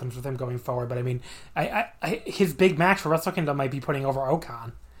what happens with him going forward. But I mean, his big match for Wrestle Kingdom might be putting over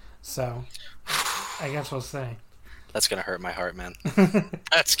Okan. So, I guess we'll see. That's gonna hurt my heart, man.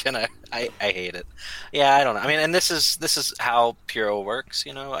 I hate it. Yeah, I don't know. I mean, and this is how Puro works,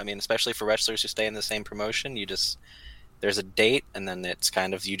 I mean, especially for wrestlers who stay in the same promotion, there's a date, and then it's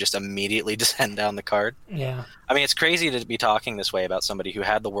kind of you just immediately descend down the card. Yeah. I mean, it's crazy to be talking this way about somebody who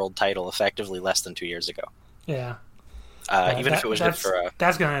had the world title effectively less than 2 years ago. Yeah. Even if it was just for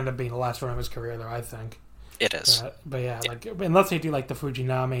that's gonna end up being the last run of his career, though. I think it is. But yeah, unless they do the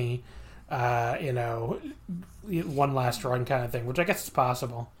Fujinami. One last run kind of thing, which I guess is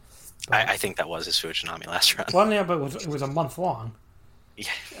possible. But, I think that was his Fujinami last run. Well, yeah, but it was a month long. Yeah.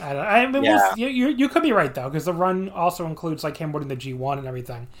 I mean, you could be right though, because the run also includes him winning the G1 and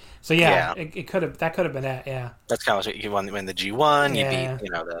everything. So it could have been it. Yeah, that's kind of what you win the G1. You beat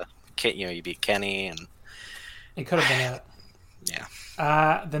the you beat Kenny, and it could have been it.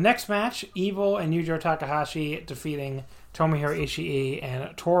 Yeah. The next match, Evil and Yujiro Takahashi defeating Tomohiro Ishii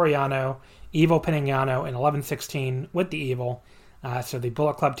and Toru Yano. Evil pinning Yano in 11-16 with the Evil. So the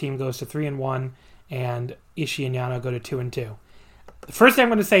Bullet Club team goes to 3-1, and Ishii and Yano go to 2-2. The first thing I'm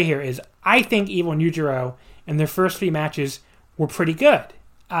going to say here is I think Evil and Yujiro in their first 3 matches were pretty good.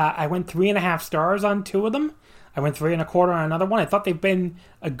 I went 3.5 stars on 2 of them. I went 3.25 on another one. I thought they've been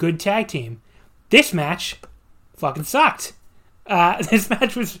a good tag team. This match fucking sucked. This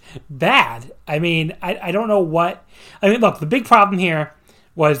match was bad. I mean, I don't know what... I mean, look, the big problem here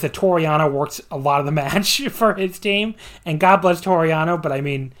was that Toru Yano worked a lot of the match for his team, and God bless Toru Yano, but I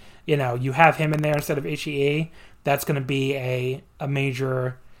mean, you have him in there instead of Ishii. That's going to be a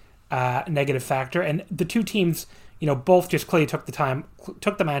major negative factor. And the two teams, both just clearly took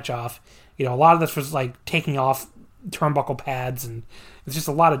the match off. A lot of this was like taking off turnbuckle pads, and it's just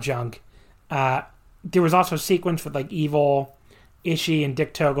a lot of junk. There was also a sequence with like Evil, Ishii, and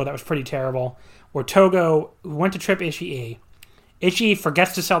Dick Togo that was pretty terrible, where Togo went to trip Ishii. Ishii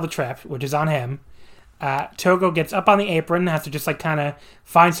forgets to sell the trip, which is on him. Togo gets up on the apron, has to just like kind of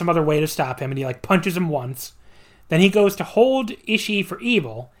find some other way to stop him, and he like punches him once. Then he goes to hold Ishii for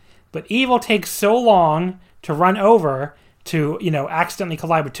Evil, but Evil takes so long to run over to, accidentally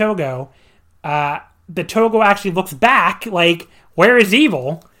collide with Togo, that Togo actually looks back like, where is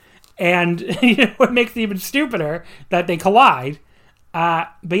Evil? And what makes it even stupider that they collide.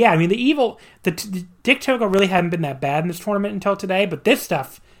 But yeah, I mean, the Dick Togo really hadn't been that bad in this tournament until today, but this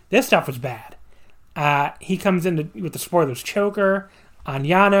stuff was bad. He comes in with the Spoilers choker on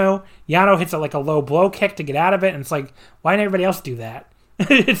Yano. Yano hits like a low blow kick to get out of it, and it's like, why didn't everybody else do that?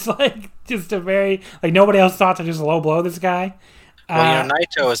 It's like just a very, like, nobody else thought to just low blow this guy. Well,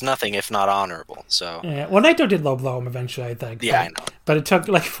 Naito is nothing if not honorable, so... Yeah, well, Naito did low blow him eventually, I think. Yeah, I know. But it took,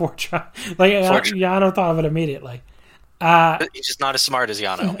 like, 4 tries. Like, Yano thought of it immediately. He's just not as smart as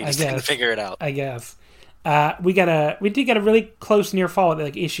Yano. He just didn't figure it out. I guess. We did get a really close near fall with,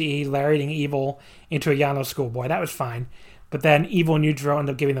 like, Ishii lariating Evil into a Yano schoolboy. That was fine. But then Evil and Yujiro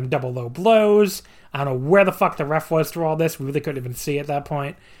ended up giving them double low blows. I don't know where the fuck the ref was through all this. We really couldn't even see at that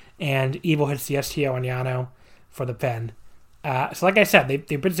point. And Evil hits the STO on Yano for the pin. So like I said,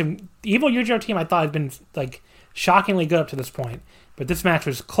 they've been some... The Evil Yujiro team I thought had been like shockingly good up to this point. But this match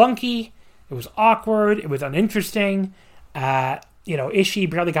was clunky. It was awkward. It was uninteresting. Ishii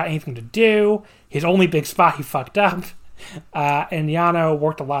barely got anything to do. His only big spot he fucked up. And Yano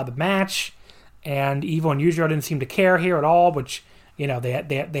worked a lot of the match. And Evil and Yujiro didn't seem to care here at all, which,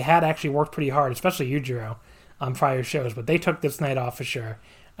 they had actually worked pretty hard, especially Yujiro on prior shows. But they took this night off for sure.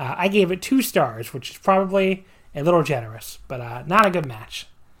 I gave it 2 stars, which is probably a little generous, but not a good match.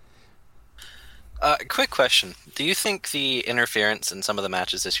 Quick question. Do you think the interference in some of the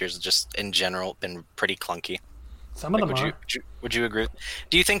matches this year has just, in general, been pretty clunky? Some of them are. Would you agree?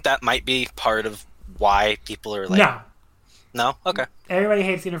 Do you think that might be part of why people are like... No. No? Okay. Everybody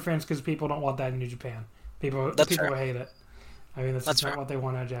hates the interference because people don't want that in New Japan. People fair. hate it. I mean, that's not what they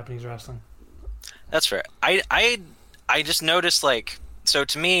want out of Japanese wrestling. That's fair. I just noticed, like... So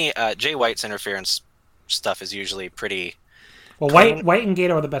to me, Jay White's interference stuff is usually pretty... Well, White and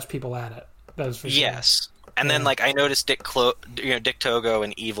Gato are the best people at it. That is for sure. Yes. And then, like, I noticed Dick Togo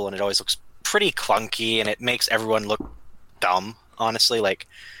and Evil, and it always looks pretty clunky, and it makes everyone look dumb, honestly. Like,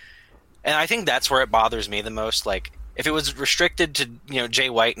 and I think that's where it bothers me the most. Like, if it was restricted to, Jay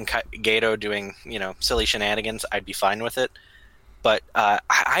White and Gato doing, silly shenanigans, I'd be fine with it. But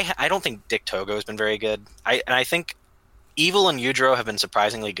I don't think Dick Togo has been very good. I think Evil and Yujiro have been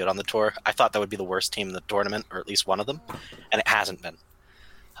surprisingly good on the tour. I thought that would be the worst team in the tournament, or at least one of them, and it hasn't been.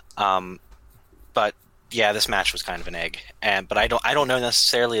 But yeah, this match was kind of an egg, but I don't know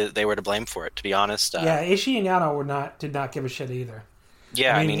necessarily that they were to blame for it, to be honest. Yeah, Ishii and Yano did not give a shit either.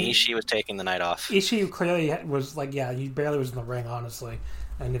 Yeah, I mean Ishii was taking the night off. Ishii clearly was like, he barely was in the ring, honestly.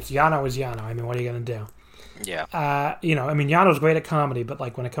 And if Yano is Yano, I mean, what are you gonna do? Yeah. Yano's great at comedy, but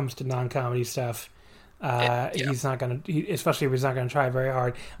like when it comes to non-comedy stuff, he's not gonna, especially if he's not gonna try very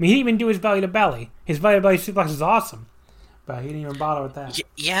hard. I mean, he didn't even do his belly to belly. His belly to belly suplex is awesome, but he didn't even bother with that.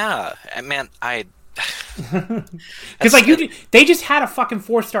 Yeah, man, because they just had a fucking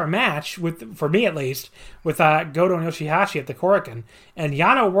 4-star match for me at least, with Goto and Yoshihashi at the Korakuen, and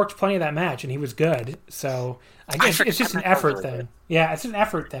Yano worked plenty of that match, and he was good. So I guess it's just an effort thing. Yeah, it's an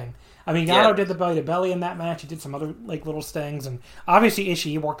effort thing. I mean, Yano did the belly to belly in that match. He did some other like little stings, and obviously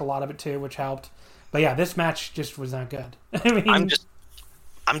Ishii worked a lot of it too, which helped. But yeah, this match just was not good. I mean,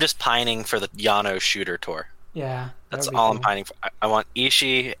 I'm just pining for the Yano shooter tour. Yeah. That's all I'm pining for. I want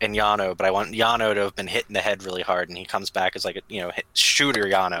Ishii and Yano, but I want Yano to have been hit in the head really hard, and he comes back as like a shooter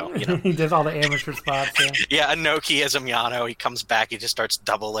Yano. He does all the amateur spots. Yeah, Inokiism Yano. He comes back, he just starts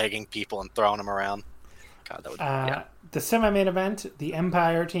double-legging people and throwing them around. God, that would. The semi-main event: the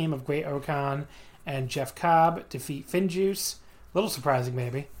Empire team of Great Okan and Jeff Cobb defeat FinJuice. A little surprising,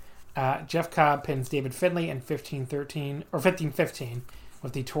 maybe. Jeff Cobb pins David Finlay in 15-13 or 15-15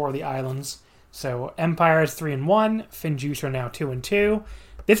 with the Tour of the Islands. So Empire is 3-1. FinJuice are now 2-2.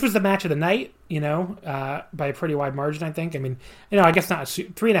 This was the match of the night, by a pretty wide margin, I think. I mean, I guess not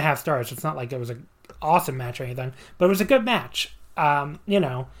 3.5 stars. So it's not like it was an awesome match or anything, but it was a good match.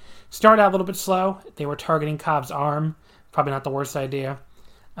 Started out a little bit slow. They were targeting Cobb's arm. Probably not the worst idea.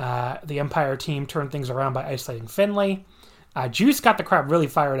 The Empire team turned things around by isolating Finlay. Juice got the crowd really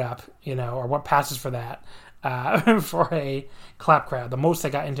fired up, or what passes for that, for a clap crowd. The most they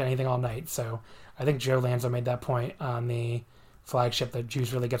got into anything all night. So I think Joe Lanza made that point on the flagship that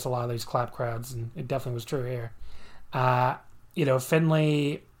Juice really gets a lot of these clap crowds, and it definitely was true here.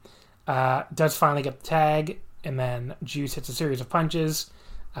 Finlay does finally get the tag, and then Juice hits a series of punches.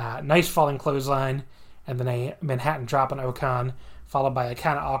 Nice falling clothesline, and then a Manhattan drop on Okan, followed by a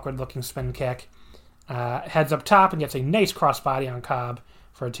kind of awkward-looking spin kick. Heads up top and gets a nice crossbody on Cobb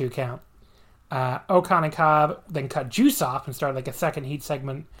for a 2 count. Okan and Cobb then cut Juice off and started like a second heat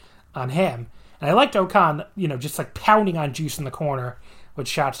segment on him. And I liked Okan, just like pounding on Juice in the corner with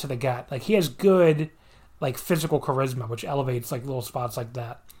shots to the gut. Like he has good like physical charisma, which elevates like little spots like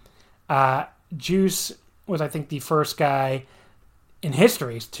that. Juice was, I think, the first guy in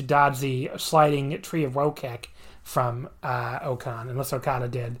history to dodge the sliding tree of woe kick from Okan, unless Okada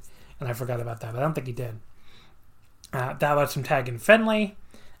did, and I forgot about that, but I don't think he did. That lets him tag in Finlay.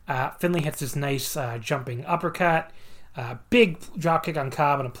 Finlay hits this nice jumping uppercut, big drop kick on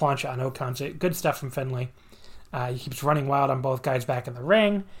Cobb and a plancha on Okan. So good stuff from Finlay. He keeps running wild on both guys back in the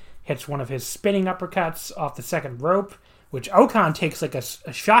ring, hits one of his spinning uppercuts off the second rope, which Okan takes like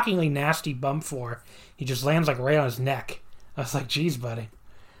a shockingly nasty bump for. He just lands like right on his neck. I was like, geez, buddy.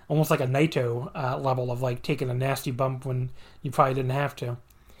 Almost like a Naito level of like taking a nasty bump when you probably didn't have to.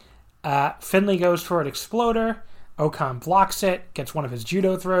 Finlay goes for an exploder. Okan blocks it, gets one of his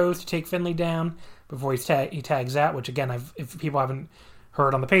judo throws to take Finlay down before he tags out, which again, if people haven't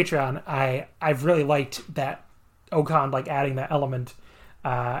heard on the Patreon, I've really liked that Okan like adding that element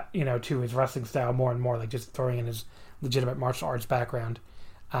to his wrestling style more and more, like just throwing in his legitimate martial arts background.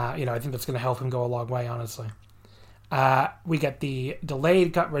 I think that's going to help him go a long way, honestly. We get the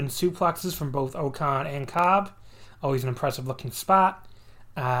delayed gut-wrench suplexes from both Okan and Cobb. Always an impressive looking spot.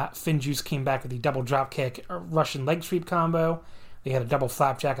 FinJuice came back with the double drop kick, Russian leg sweep combo. They had a double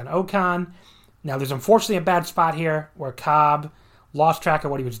flapjack on Okan. Now there's unfortunately a bad spot here where Cobb lost track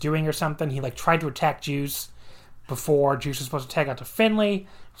of what he was doing or something. He like tried to attack Juice before Juice was supposed to tag out to Finlay.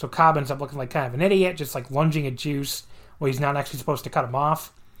 So Cobb ends up looking like kind of an idiot, just like lunging at Juice where he's not actually supposed to cut him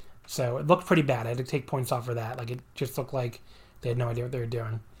off. So it looked pretty bad. I had to take points off for that. Like it just looked like they had no idea what they were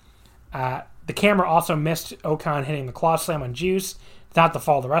doing. The camera also missed Okan hitting the claw slam on Juice. It's not the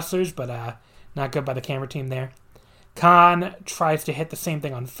fault of the wrestlers, but not good by the camera team there. Khan tries to hit the same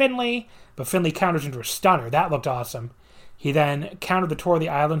thing on Finlay, but Finlay counters into a stunner. That looked awesome. He then countered the Tour of the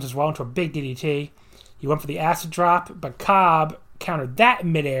Islands as well into a big DDT. He went for the acid drop, but Cobb countered that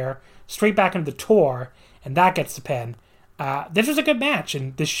in midair, straight back into the Tour, and that gets the pin. This was a good match,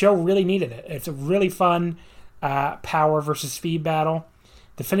 and this show really needed it. It's a really fun power versus speed battle.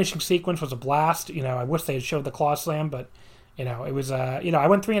 The finishing sequence was a blast. I wish they had showed the claw slam, but it was. I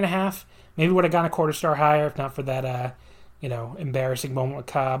went 3.5. Maybe would have gone a 1/4 star higher if not for that. Embarrassing moment with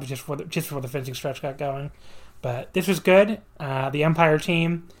Cobb just before the finishing stretch got going. But this was good. The Empire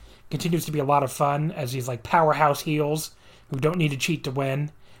team continues to be a lot of fun as these like powerhouse heels who don't need to cheat to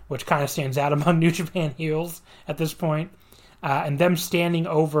win, which kind of stands out among New Japan heels at this point. And them standing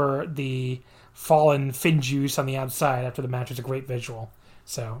over the fallen FinJuice on the outside after the match was a great visual.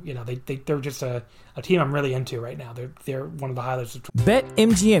 So, they're just a team I'm really into right now. They're one of the highlights of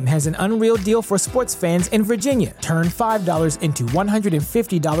BetMGM has an unreal deal for sports fans in Virginia. Turn $5 into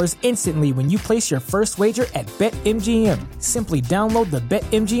 $150 instantly when you place your first wager at BetMGM. Simply download the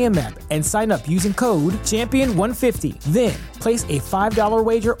BetMGM app and sign up using code Champion150. Then, place a $5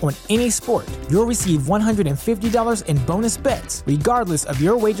 wager on any sport. You'll receive $150 in bonus bets, regardless of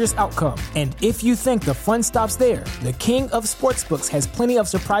your wager's outcome. And if you think the fun stops there, the King of Sportsbooks has plenty of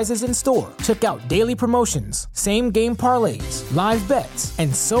surprises in store. Check out daily promotions, same-game parlays, live bets,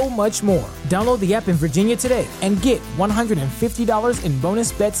 and so much more. Download the app in Virginia today and get $150 in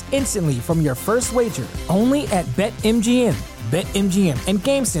bonus bets instantly from your first wager. Only at BetMGM. BetMGM and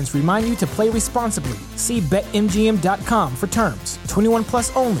GameSense remind you to play responsibly. See BetMGM.com for terms. 21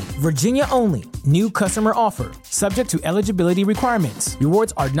 plus only. Virginia only. New customer offer. Subject to eligibility requirements.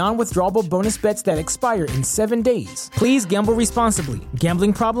 Rewards are non-withdrawable bonus bets that expire in 7 days. Please gamble responsibly.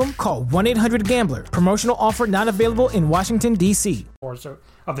 Gambling problem? Call 1-800-GAMBLER. Promotional offer not available in Washington, D.C.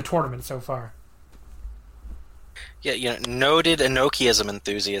 Of the tournament so far. Yeah, noted Enochiism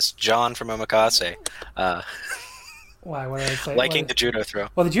enthusiast John from Omakase. Why? What did I say? Liking the judo throw.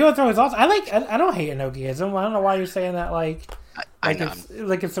 Well, the judo throw is also. I don't hate Enochiism. I don't know why you're saying that.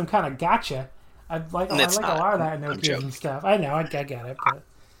 It's some kind of gotcha. I like a lot of that Enochiism stuff. I know. I get it. But...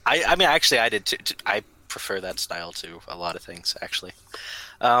 I mean, actually, I did too. I prefer that style to a lot of things. Actually,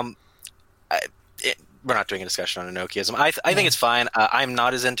 we're not doing a discussion on Enochiism. I think it's fine. I'm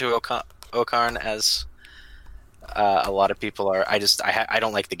not as into Okarn as a lot of people are. I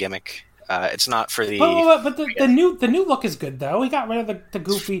don't like the gimmick. It's not for the. But the new look is good though. He got rid of the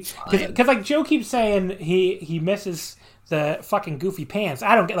goofy because like Joe keeps saying he misses the fucking goofy pants.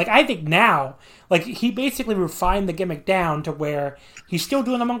 I don't get I think now he basically refined the gimmick down to where he's still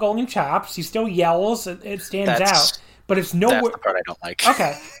doing the Mongolian chops. He still yells. It stands out. But it's nowhere. That's the part I don't like.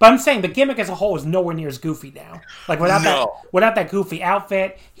 Okay, but I'm saying the gimmick as a whole is nowhere near as goofy now. Without that goofy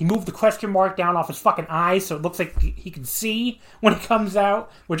outfit, he moved the question mark down off his fucking eyes, so it looks like he can see when it comes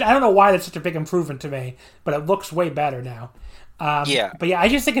out. Which I don't know why that's such a big improvement to me, but it looks way better now. But yeah, I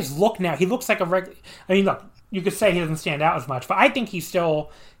just think his look now. He looks like a regular. I mean, look, you could say he doesn't stand out as much, but I think his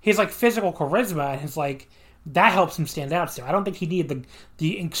physical charisma and his that helps him stand out still. I don't think he needed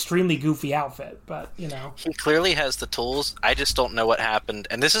the extremely goofy outfit, but He clearly has the tools. I just don't know what happened.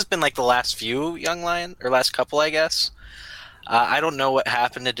 And this has been the last few Young Lion, or last couple, I guess. I don't know what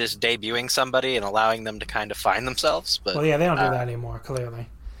happened to just debuting somebody and allowing them to kind of find themselves. But well, yeah, they don't do that anymore, clearly.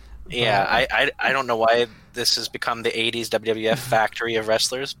 Yeah, I don't know why this has become the 80s WWF factory of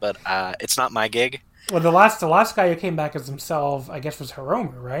wrestlers, but it's not my gig. Well, the last guy who came back as himself, I guess, was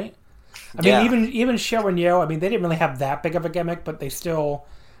Hiromu, right? I mean, even Sho and Yo, I mean, they didn't really have that big of a gimmick, but they still,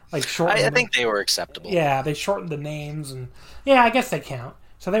 shortened... I think they were acceptable. Yeah, they shortened the names, and... Yeah, I guess they count.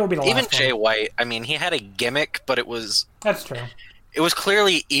 So they would be the last Even Jay White, I mean, he had a gimmick, but it was... That's true. It was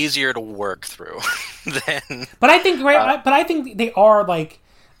clearly easier to work through than... But I think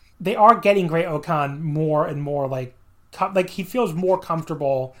they are getting Great-O-Khan more and more, he feels more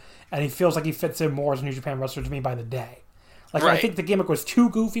comfortable, and he feels like he fits in more as a New Japan wrestler to me by the day. Right. I think the gimmick was too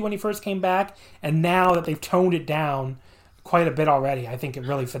goofy when he first came back, and now that they've toned it down quite a bit already, I think it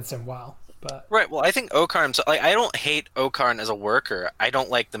really fits in well. But right, well, I think Okarn... I don't hate Okarn as a worker. I don't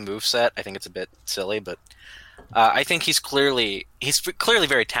like the moveset. I think it's a bit silly, but I think he's clearly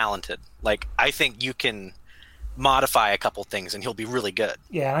very talented. I think you can modify a couple things, and he'll be really good.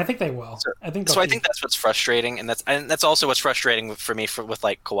 Yeah, and I think they will. I think that's what's frustrating, and that's also what's frustrating for me with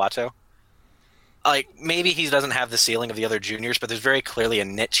Kawato. Maybe he doesn't have the ceiling of the other juniors, but there's very clearly a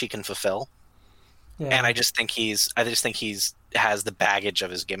niche he can fulfill. Yeah. And I just think he's has the baggage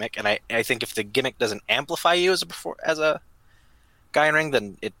of his gimmick, and I think if the gimmick doesn't amplify you as a guy in ring,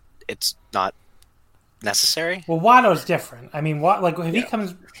 then it's not necessary. Well, Watto's different. I mean, if he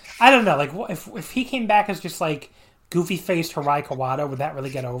comes, I don't know. If he came back as just goofy faced Hirai Kawato, would that really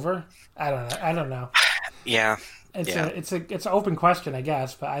get over? I don't know. Yeah. It's an open question, I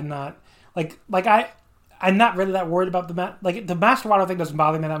guess, but I'm not. I'm not really that worried about the Master Wato thing doesn't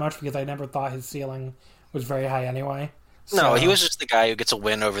bother me that much because I never thought his ceiling was very high anyway. So, no, he was just the guy who gets a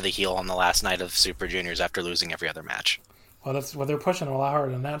win over the heel on the last night of Super Juniors after losing every other match. Well, they're pushing him a lot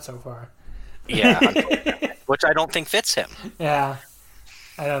harder than that so far. Yeah, which I don't think fits him. Yeah,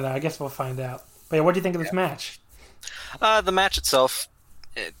 I don't know. I guess we'll find out. But yeah, what do you think of this match? The match itself,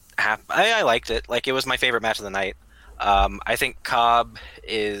 I liked it. It was my favorite match of the night. I think Cobb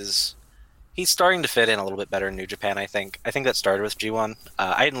he's starting to fit in a little bit better in New Japan, I think. I think that started with G1.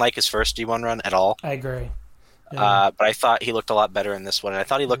 I didn't like his first G1 run at all. I agree. Yeah. But I thought he looked a lot better in this one. And I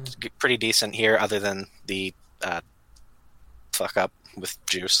thought he looked pretty decent here, other than the fuck up with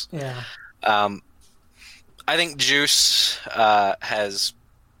Juice. Yeah. I think Juice has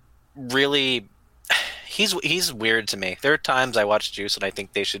really... He's weird to me. There are times I watch Juice and I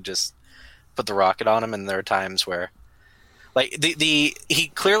think they should just put the rocket on him, and there are times where...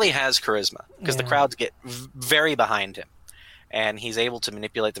 he clearly has charisma because the crowds get very behind him, and he's able to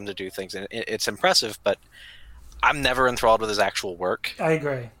manipulate them to do things, and it's impressive. But I'm never enthralled with his actual work. I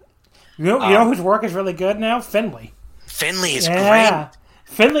agree. You know whose work is really good now? Finley. Finley is great.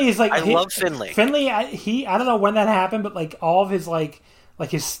 Finley is I love Finley. Finley, I don't know when that happened, but all of his like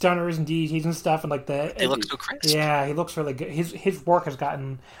his stunners and DDTs and stuff, and like they look so crisp. Yeah, he looks really good. His work has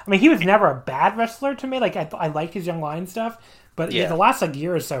gotten. I mean, he was never a bad wrestler to me. Like I liked his Young Lion stuff, but the last like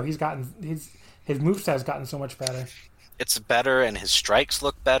year or so, he's gotten his moveset has gotten so much better. It's better, and his strikes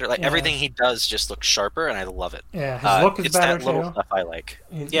look better. Like everything he does just looks sharper, and I love it. Yeah, his look is it's better that little too. stuff I like.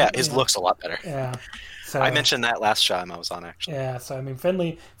 His look's a lot better. Yeah, so I mentioned that last time I was on actually. Yeah, so I mean,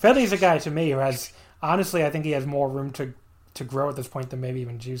 Finley's a guy to me who has honestly, I think he has more room to grow at this point than maybe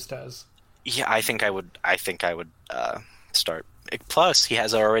even Juice does. Yeah, I think I would start. Plus, he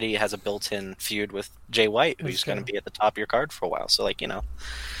already has a built-in feud with Jay White, who's going to be at the top of your card for a while. So, like,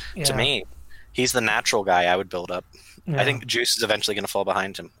 to me, he's the natural guy I would build up. Yeah. I think Juice is eventually going to fall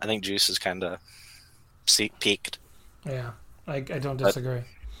behind him. I think Juice is kind of peaked. Yeah, I don't disagree.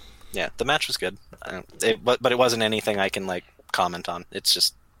 The match was good, but it wasn't anything I can like comment on.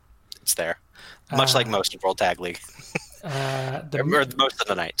 It's there, much like most of World Tag League. Most of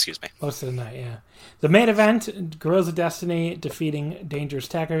the night, excuse me. Most of the night, yeah. The main event: Guerrillas of Destiny defeating Dangerous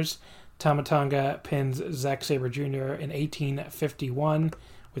Tekkers. Tama Tonga pins Zack Sabre Jr. in 1851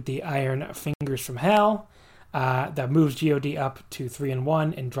 with the Iron Fingers from Hell. That moves God up to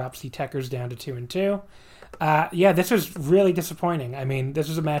 3-1 and drops the Tekkers down to 2-2. This was really disappointing. I mean, this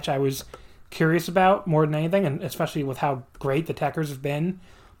was a match I was curious about more than anything, and especially with how great the Tekkers have been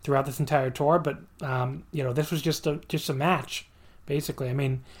throughout this entire tour. But this was just a match, basically. I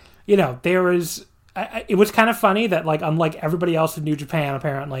mean, there was. It was kind of funny that, like, unlike everybody else in New Japan,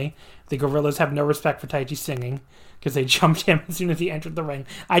 apparently, the Gorillas have no respect for Taichi singing because they jumped him as soon as he entered the ring.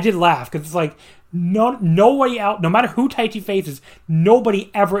 I did laugh because it's like nobody out, no matter who Taichi faces,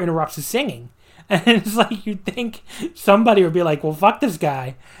 nobody ever interrupts his singing. And it's like you'd think somebody would be like, well, fuck this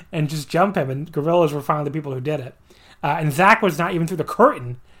guy, and just jump him. And Gorillas were finally the people who did it. And Zack was not even through the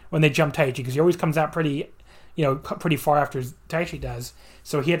curtain when they jumped Taichi because he always comes out pretty far after Taichi does.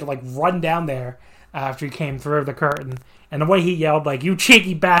 So he had to, like, run down there after he came through the curtain. And the way he yelled, like, you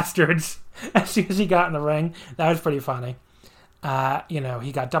cheeky bastards, as soon as he got in the ring, that was pretty funny.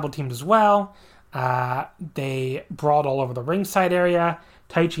 He got double teamed as well. They brawled all over the ringside area.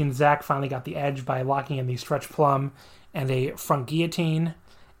 Taichi and Zack finally got the edge by locking in the stretch plum and a front guillotine.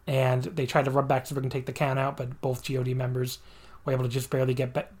 And they tried to rub back so they can take the count out, but both GOD members were able to just barely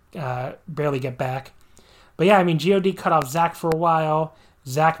get back. But yeah, I mean, GOD cut off Zack for a while.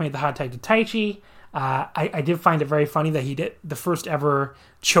 Zack made the hot tag to Taichi. I did find it very funny that he did the first ever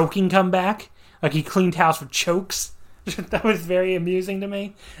choking comeback. Like, he cleaned house with chokes. That was very amusing to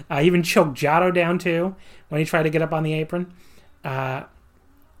me. He even choked Jado down, too, when he tried to get up on the apron.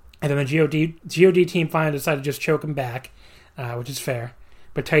 And then the GOD team finally decided to just choke him back, which is fair.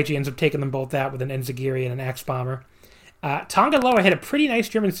 But Taichi ends up taking them both out with an Enziguri and an Axe Bomber. Tonga Loa hit a pretty nice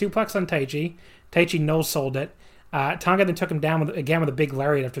German suplex on Taichi. Taichi no-sold it. Tonga then took him down with a big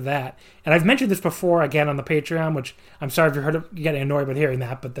lariat after that. And I've mentioned this before, again, on the Patreon, which I'm sorry if you're getting annoyed with hearing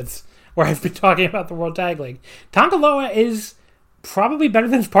that, but that's where I've been talking about the World Tag League. Tonga Loa is probably better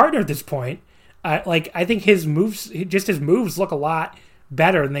than his partner at this point. I think his moves look a lot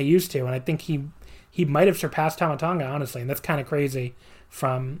better than they used to, and I think he might have surpassed Tama Tonga, honestly, and that's kind of crazy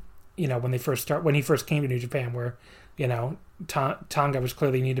from, when he first came to New Japan, where, Tonga was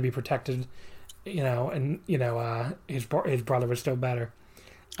clearly needed to be protected, and his brother was still better.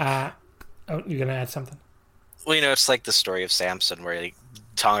 You're gonna add something? Well, it's like the story of Samson, where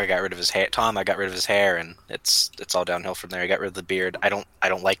Tonga got rid of his hair. Tama got rid of his hair, and it's all downhill from there. He got rid of the beard. I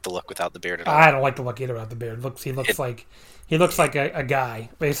don't like the look without the beard at all. I don't like the look either without the beard. He looks like a guy,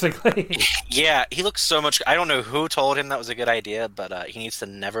 basically. Yeah, he looks so much. I don't know who told him that was a good idea, but he needs to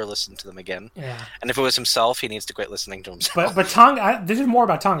never listen to them again. Yeah. And if it was himself, he needs to quit listening to himself. But Tonga, this is more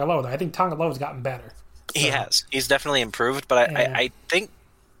about Tonga Loa, though. I think Tonga Loa's gotten better. So. He has. He's definitely improved, but I think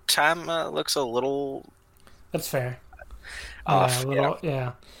Tama looks a little... That's fair. Off,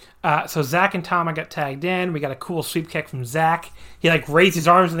 yeah. So Zack and Tama got tagged in. We got a cool sweep kick from Zack. He raised his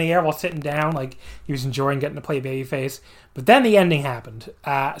arms in the air while sitting down, like he was enjoying getting to play babyface. But then the ending happened.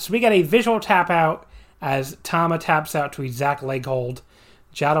 So we got a visual tap out as Tama taps out to a Zack leg hold.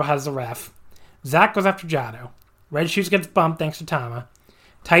 Jado has the ref. Zack goes after Jado. Red Shoes gets bumped thanks to Tama.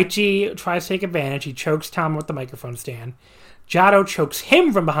 Taichi tries to take advantage. He chokes Tama with the microphone stand. Jado chokes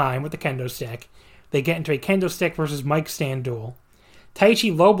him from behind with the kendo stick. They get into a kendo stick versus mic stand duel.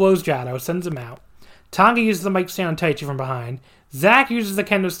 Taichi low blows Jado, sends him out. Tonga uses the mic stand on Taichi from behind. Zack uses the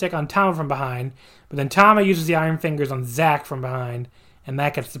kendo stick on Tama from behind, but then Tama uses the iron fingers on Zack from behind, and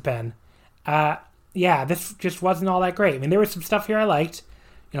that gets the pin. This just wasn't all that great. I mean, there was some stuff here I liked.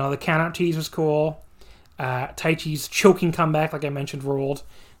 The countout tease was cool. Taichi's choking comeback, like I mentioned, ruled.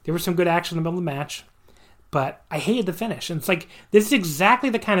 There was some good action in the middle of the match. but I hated the finish. And it's like, this is exactly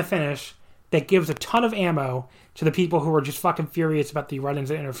the kind of finish that gives a ton of ammo to the people who are just fucking furious about the run-ins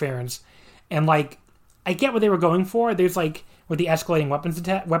and interference. And, like, I get what they were going for. There's, like, with the escalating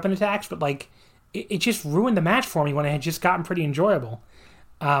weapon attacks, but, like, it just ruined the match for me when it had just gotten pretty enjoyable.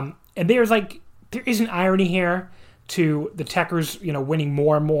 And there is an irony here to the Techers, winning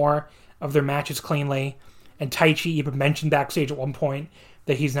more and more of their matches cleanly. And Taichi even mentioned backstage at one point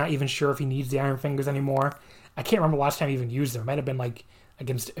that he's not even sure if he needs the Iron Fingers anymore. I can't remember the last time he even used them. It might have been, like,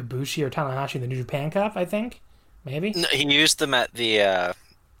 against Ibushi or Tanahashi in the New Japan Cup, I think. Maybe? No, he used them at the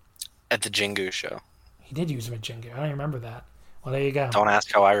Jingu show. He did use them at Jingu. I don't even remember that. Well, there you go. Don't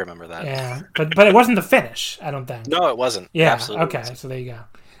ask how I remember that. Yeah, but it wasn't the finish, I don't think. No, it wasn't. Yeah, absolutely okay, wasn't. So there you go.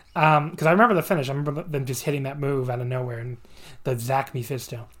 Because I remember the finish. I remember them just hitting that move out of nowhere and the Zack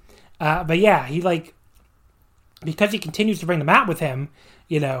Mephisto. But yeah, he, like, because he continues to bring them out with him,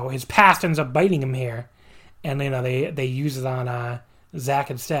 his past ends up biting him here. And, they use it on Zack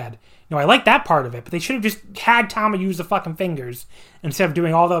instead. I like that part of it, but they should have just had Tama use the fucking fingers instead of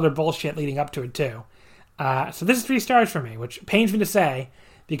doing all the other bullshit leading up to it, too. So this is 3 stars for me, which pains me to say,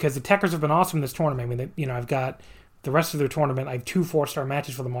 because the Techers have been awesome in this tournament. I mean, I've got the rest of their tournament. I have 2 4-star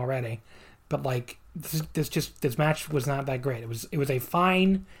matches for them already. But, like, this match was not that great. It was a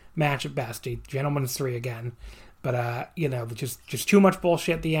fine match at best. A gentleman's 3 again. But, just too much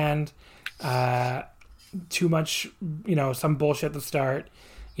bullshit at the end. Too much, some bullshit at the start.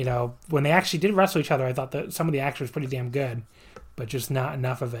 When they actually did wrestle each other, I thought that some of the action was pretty damn good. But just not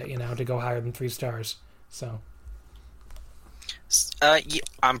enough of it, to go higher than 3 stars. So. Yeah,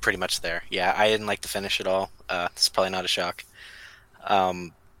 I'm pretty much there. Yeah, I didn't like the finish at all. It's probably not a shock.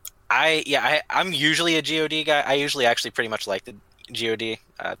 I'm usually a GOD guy. I usually actually pretty much like the GOD.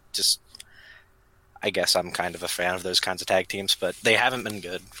 I guess I'm kind of a fan of those kinds of tag teams, but they haven't been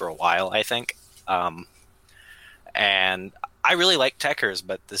good for a while, I think. And I really like Techers,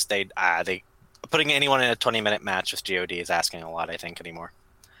 but they putting anyone in a 20-minute match with GOD is asking a lot, I think, anymore.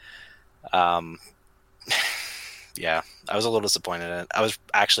 Yeah, I was a little disappointed in it. I was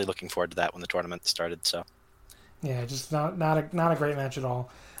actually looking forward to that when the tournament started. So, yeah, just not a great match at all.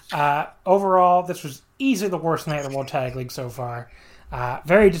 Overall, this was easily the worst night of the World Tag League so far.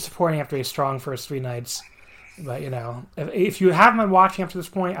 Very disappointing after a strong first 3 nights. But if you haven't been watching up to this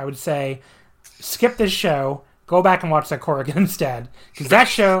point, I would say skip this show, go back and watch that Korakuen instead, because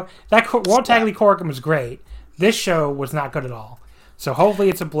that World Tag League Korakuen was great. This show was not good at all. So hopefully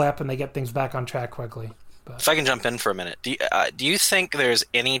it's a blip and they get things back on track quickly. But if I can jump in for a minute, do you think there's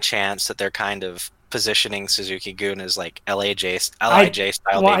any chance that they're kind of positioning Suzuki-gun as like LIJ style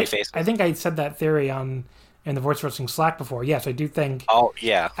babyface? I think I said that theory in the Voice Wrestling Slack before. Yes, I do think. Oh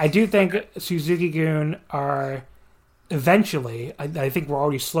yeah, I do think Suzuki-gun are eventually. I think we're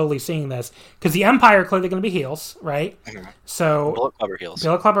already slowly seeing this because the Empire are clearly going to be heels, right? Mm-hmm. So Bullet Club are heels.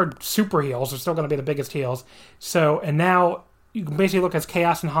 Bullet Club are super heels. They're still going to be the biggest heels. So and now you can basically look at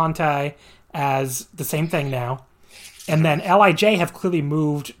Chaos and Hantai as the same thing now. And then LIJ have clearly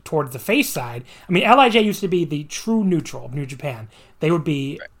moved towards the face side. I mean, LIJ used to be the true neutral of New Japan. They would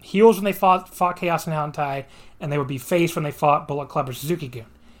be heels when they fought Chaos and Hantai, and they would be face when they fought Bullet Club or Suzuki-gun.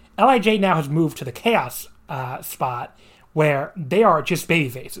 LIJ now has moved to the Chaos spot, where they are just baby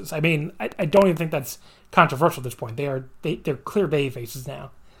faces. I mean, I don't even think that's controversial at this point. They're clear baby faces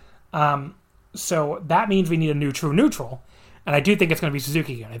now. So that means we need a new true neutral. And I do think it's going to be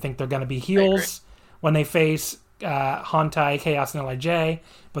Suzuki-gun. I think they're going to be heels when they face Hantai, Chaos, and LIJ,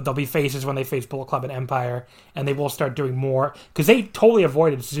 but they'll be faces when they face Bullet Club and Empire, and they will start doing more, because they totally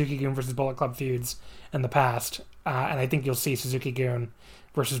avoided Suzuki-gun versus Bullet Club feuds in the past, and I think you'll see Suzuki-gun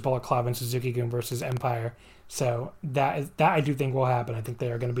versus Bullet Club and Suzuki-gun versus Empire, so that I do think will happen. I think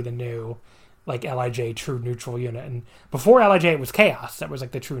they are going to be the new like LIJ true neutral unit, and before LIJ it was Chaos that was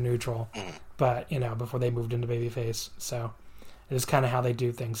like the true neutral, but before they moved into babyface, so it is kind of how they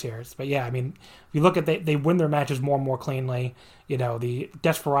do things here. But yeah, I mean, if you look at they win their matches more and more cleanly. The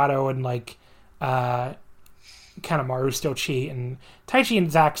Desperado and like Kanemaru still cheat, and Taichi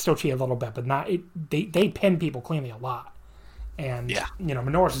and Zack still cheat a little bit, but not they pin people cleanly a lot. And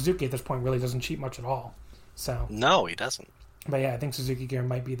Minoru Suzuki at this point really doesn't cheat much at all. So no, he doesn't. But yeah, I think Suzuki-gun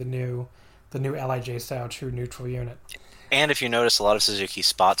might be the new LIJ style true neutral unit. And if you notice, a lot of Suzuki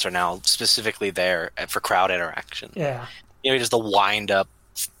spots are now specifically there for crowd interaction. Yeah. Just the wind-up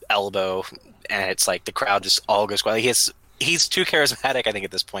elbow, and it's like the crowd just all goes wild. He's too charismatic, I think,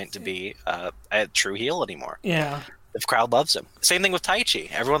 at this point to be a true heel anymore. Yeah. The crowd loves him. Same thing with Taichi.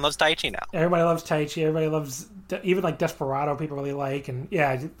 Everyone loves Taichi now. Everybody loves Taichi. Everybody loves even like Desperado. People really like, and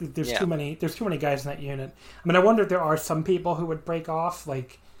there's too many guys in that unit. I mean, I wonder if there are some people who would break off,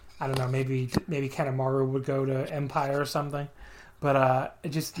 like I don't know, maybe Kanemaru would go to Empire or something. But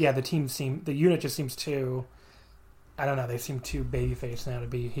the unit just seems too, I don't know, they seem too babyface now to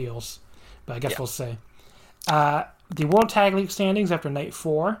be heels. But I guess we'll see. The World Tag League standings after Night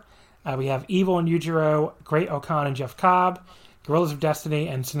 4. We have Evil and Yujiro, Great Okan and Jeff Cobb, Guerrillas of Destiny,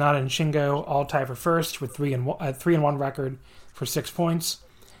 and Sonata and Shingo all tied for first with 3-1 record for 6 points.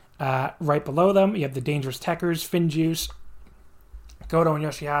 Right below them, you have the Dangerous Techers, Finjuice, Goto and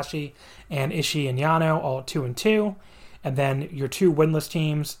Yoshihashi, and Ishii and Yano, all 2-2. And then your 2 winless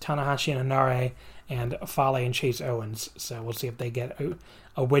teams, Tanahashi and Inare, and Fale and Chase Owens. So we'll see if they get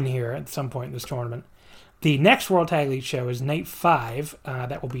a win here at some point in this tournament. The next World Tag League show is Night 5.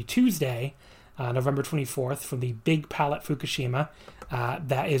 That will be Tuesday, November 24th, from the Big Palette Fukushima.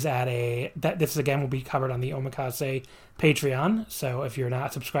 This again will be covered on the Omakase Patreon. So if you're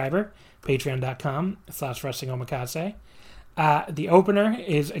not a subscriber, patreon.com/wrestlingomakase. The opener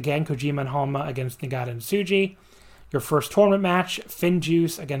is again Kojima and Honma against Nagata and Tsuji. Your first tournament match,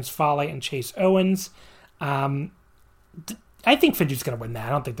 Finjuice against Fale and Chase Owens. I think Finjuice is going to win that. I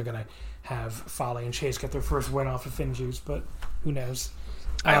don't think they're going to have Fale and Chase get their first win off of Finjuice, but who knows?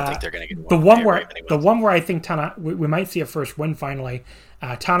 I don't think they're going to get the one where I think we might see a first win finally.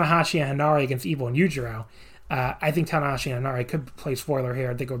 Tanahashi and Hinari against Evil and Yujiro. I think Tanahashi and Hinari could play spoiler here.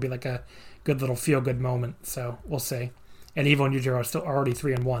 I think it would be like a good little feel good moment. So we'll see. And Evil and Yujiro are still already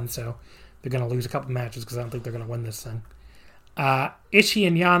 3-1, so they're going to lose a couple matches because I don't think they're going to win this thing. Ishii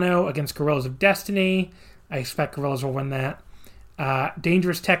and Yano against Guerrillas of Destiny. I expect Guerrillas will win that.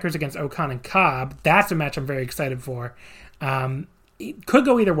 Dangerous Techers against Okan and Cobb. That's a match I'm very excited for. It could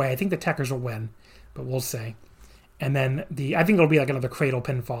go either way. I think the Techers will win, but we'll see. And then I think it'll be like another cradle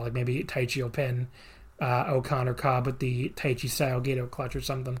pinfall, like maybe Taichi will pin Okan or Cobb with the Taichi style Gato clutch or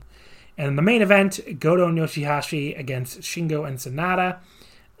something. And in the main event, Goto and Yoshihashi against Shingo and Sonata.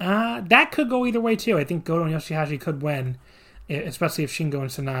 That could go either way too. I think Goto and Yoshihashi could win, especially if Shingo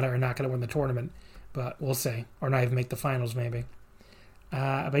and Sonata are not going to win the tournament. But we'll see. Or not even make the finals, maybe.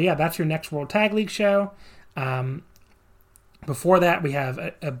 But yeah, that's your next World Tag League show. Before that, we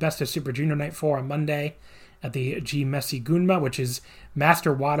have a Best of Super Junior Night 4 on Monday at the G Messi Gunma, which is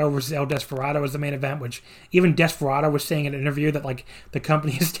Master Wato versus El Desperado as the main event, which even Desperado was saying in an interview that like the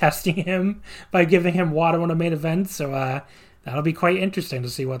company is testing him by giving him Wato in a main event. So that'll be quite interesting to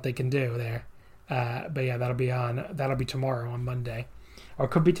see what they can do there. But yeah, that'll be tomorrow on Monday. Or it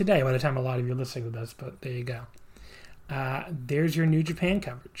could be today by the time a lot of you are listening to this, but there you go. There's your New Japan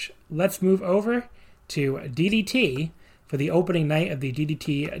coverage. Let's move over to DDT for the opening night of the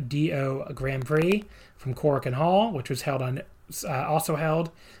DDT DO Grand Prix from Korakuen Hall, which was also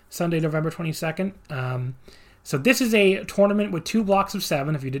held Sunday, November 22nd. So this is a tournament with 2 blocks of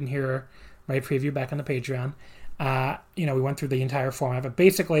 7, if you didn't hear my preview back on the Patreon. We went through the entire format, but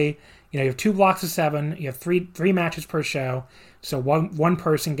basically, you have 2 blocks of 7, you have three matches per show, so one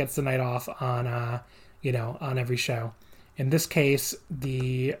person gets the night off on on every show. In this case,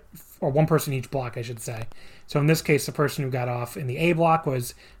 or one person each block, I should say. So in this case, the person who got off in the A block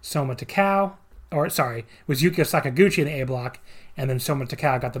was Soma Takao, was Yukio Sakaguchi in the A block, and then Soma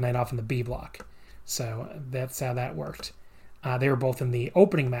Takao got the night off in the B block. So that's how that worked. They were both in the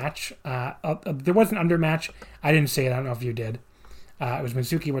opening match. There was an under match. I didn't see it. I don't know if you did. It was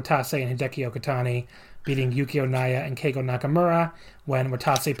Mizuki Watase and Hideki Okatani beating Yukio Naya and Keigo Nakamura when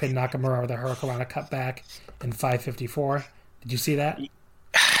Watase pinned Nakamura with a Hurricanrana cutback in 5:54. Did you see that?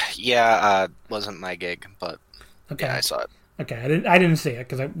 Yeah, wasn't my gig, but okay. Yeah, I saw it. Okay, I didn't see it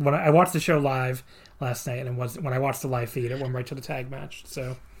because when I watched the show live last night, and when I watched the live feed, it went right to the tag match,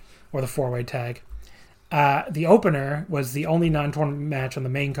 or the 4-way tag. The opener was the only non-tournament match on the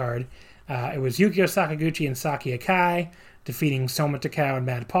main card. It was Yukio Sakaguchi and Saki Akai defeating Soma Takao and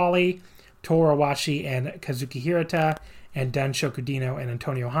Mad Pauly, Toru Owashi and Kazuki Hirata, and Dan Shokudino and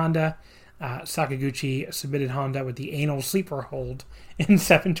Antonio Honda. Sakaguchi submitted Honda with the anal sleeper hold in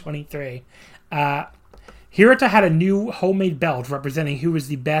 7:23. Hirata had a new homemade belt representing who was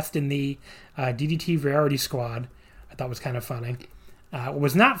the best in the DDT Rarity Squad. I thought was kind of funny. What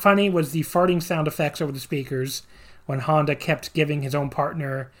was not funny was the farting sound effects over the speakers when Honda kept giving his own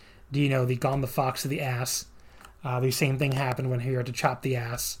partner, the Gone the Fox to the ass. The same thing happened when Hirata chopped the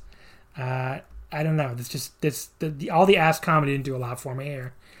ass. I don't know. All the ass comedy didn't do a lot for me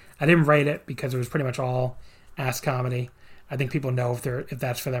here. I didn't rate it because it was pretty much all ass comedy. I think people know if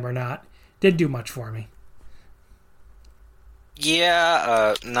that's for them or not. Didn't do much for me.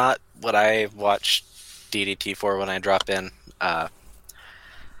 Yeah, not what I watch DDT for when I drop in.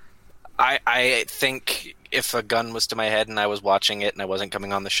 I think if a gun was to my head and I was watching it and I wasn't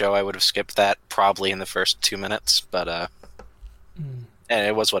coming on the show, I would have skipped that probably in the first 2 minutes. But And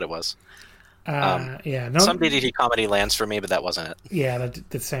it was what it was. Some DDT comedy lands for me, but that wasn't it. Yeah, that's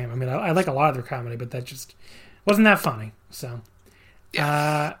the same. I mean, I like a lot of their comedy, but that just wasn't that funny. So,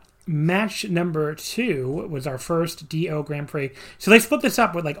 match number 2 was our first DO Grand Prix. So they split this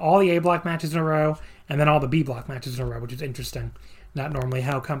up with like all the A block matches in a row, and then all the B block matches in a row, which is interesting. Not normally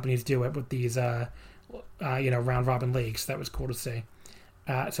how companies do it with these, round robin leagues. That was cool to see.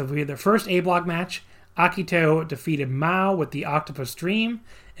 So we had the first A block match. Akito defeated Mao with the Octopus Dream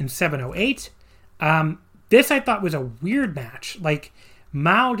in 7:08. This I thought was a weird match. Like,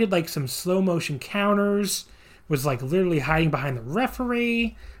 Mao did like some slow motion counters, was like literally hiding behind the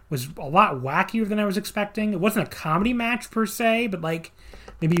referee, was a lot wackier than I was expecting. It wasn't a comedy match per se, but like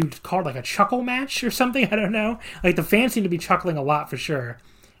maybe you'd call it like a chuckle match or something. I don't know. Like, the fans seemed to be chuckling a lot for sure,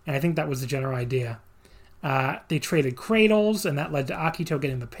 and I think that was the general idea. They traded cradles, and that led to Akito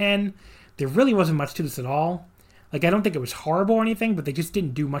getting the pin. There really wasn't much to this at all. Like, I don't think it was horrible or anything, but they just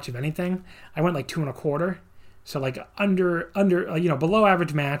didn't do much of anything. I went like 2 1/4. So like under below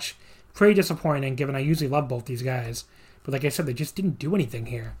average match. Pretty disappointing, given I usually love both these guys. But like I said, they just didn't do anything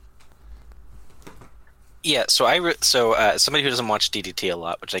here. Yeah, so somebody who doesn't watch DDT a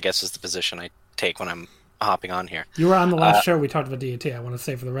lot, which I guess is the position I take when I'm hopping on here. You were on the last show we talked about DDT, I want to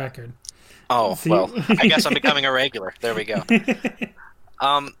say for the record. Oh, well, I guess I'm becoming a regular. There we go.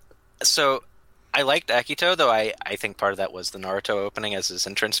 So I liked Akito, though I think part of that was the Naruto opening as his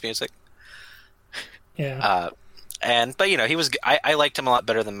entrance music. Yeah. But he was. I liked him a lot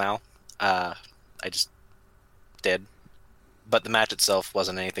better than Mao. I just did. But the match itself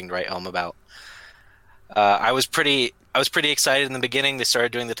wasn't anything to write home about. I was pretty excited in the beginning. They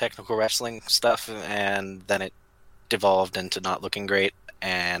started doing the technical wrestling stuff, and then it devolved into not looking great,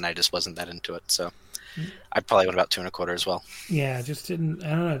 and I just wasn't that into it. So I probably went about 2 1/4 as well. Yeah, it just didn't. I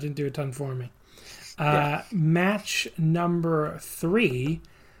don't know. It didn't do a ton for me. Match number 3.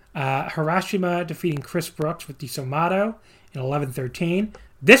 Harashima defeating Chris Brooks with the Somato in 11:13.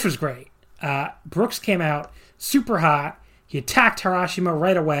 This was great. Brooks came out super hot. He attacked Harashima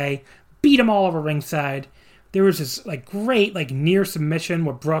right away, beat him all over ringside. There was this like great like near submission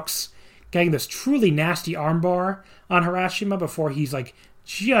with Brooks getting this truly nasty armbar on Harashima before he's like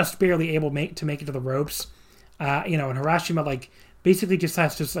just barely able to make it to the ropes. And Harashima like basically just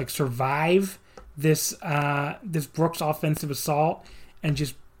has to like survive this Brooks offensive assault and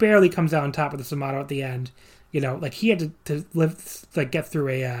just barely comes out on top of the Somato at the end. Like he had to live, like get through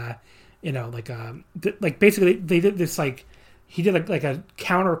basically they did this like he did like a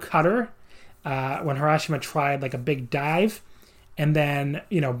counter cutter when Harashima tried like a big dive, and then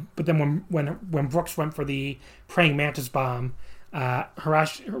but then when Brooks went for the praying mantis bomb,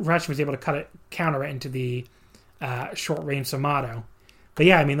 Harashima was able to counter it into the short range Somato. But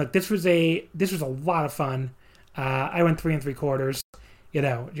yeah, I mean, look, this was a lot of fun. I went 3 3/4.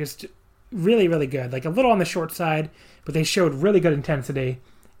 Just really, really good. Like a little on the short side, but they showed really good intensity,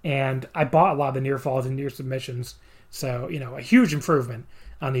 and I bought a lot of the near falls and near submissions. So, a huge improvement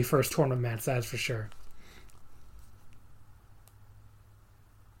on the first tournament match, that is for sure.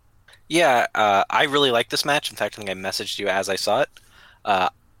 Yeah, I really like this match. In fact, I think I messaged you as I saw it.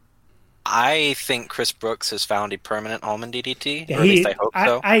 I think Chris Brooks has found a permanent home in DDT, or at least I hope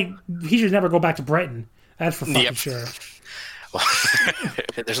so. He should never go back to Britain. That's for fucking sure. Well,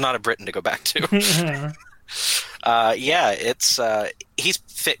 there's not a Britain to go back to. He's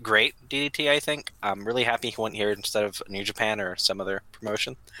fit great, DDT, I think. I'm really happy he went here instead of New Japan or some other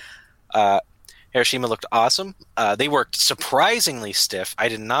promotion. Hiroshima looked awesome. They worked surprisingly stiff. I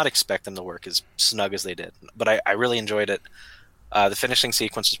did not expect them to work as snug as they did, but I really enjoyed it. The finishing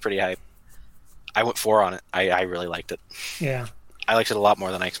sequence was pretty hype. I went 4 on it. I really liked it. Yeah. I liked it a lot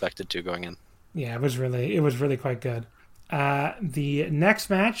more than I expected to going in. Yeah, it was really quite good. The next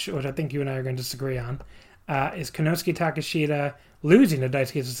match, which I think you and I are going to disagree on, is Konosuke Takeshita losing to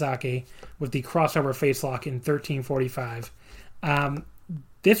Daisuke Sasaki with the crossover facelock in 13:45.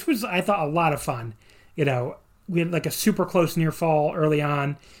 This was, I thought, a lot of fun. We had like a super close near fall early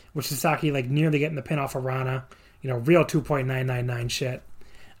on, with Sasaki like nearly getting the pin off of Rana. Real 2.999 shit.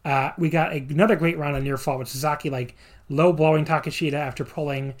 We got another great Rana near fall with Sasaki like low blowing Takeshita after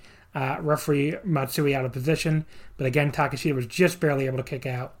pulling referee Matsui out of position, but again Takeshita was just barely able to kick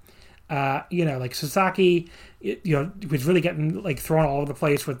out. Like Sasaki, was really getting like thrown all over the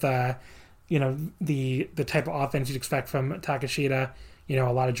place with the type of offense you'd expect from Takeshita. A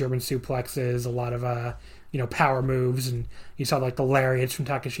lot of German suplexes, a lot of power moves, and you saw like the lariats from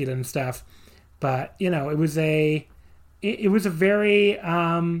Takeshita and stuff. But it was a very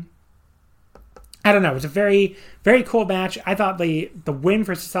I don't know. It was a very, very cool match. I thought the win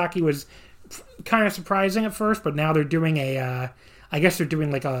for Sasaki was kind of surprising at first, but now they're doing a I guess they're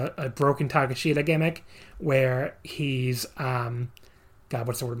doing like a broken Takeshita gimmick where he's God,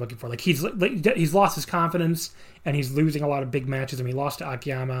 what's the word I'm looking for? Like he's lost his confidence and he's losing a lot of big matches. I mean, he lost to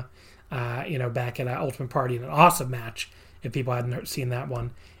Akiyama, back at Ultimate Party in an awesome match. If people hadn't seen that one,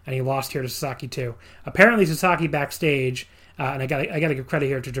 and he lost here to Sasaki too. Apparently, Sasaki backstage, and I got to give credit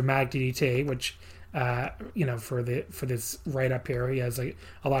here to Dramatic DDT, which for this write up here, he has a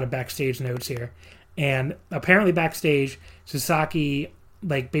lot of backstage notes here, and apparently backstage, Sasaki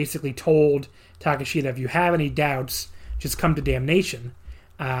basically told Takeshita, if you have any doubts, just come to Damnation.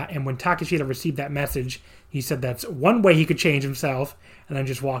 And when Takeshita received that message, he said that's one way he could change himself, and then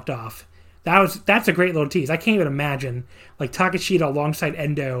just walked off. That's a great little tease. I can't even imagine Takeshita alongside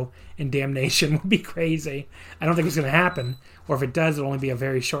Endo in Damnation would be crazy. I don't think it's going to happen, or if it does, it'll only be a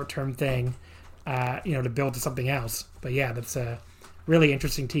very short-term thing, to build to something else. But yeah, that's a really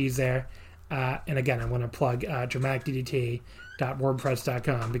interesting tease there. And again, I want to plug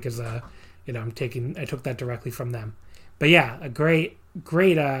dramaticddt.wordpress.com because I took that directly from them. But yeah, a great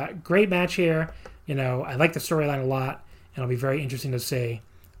match here. I like the storyline a lot, and it'll be very interesting to see,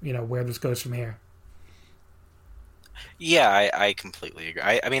 where this goes from here. Yeah, I completely agree.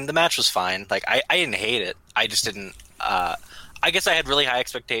 I mean, the match was fine. I didn't hate it. I just didn't. I guess I had really high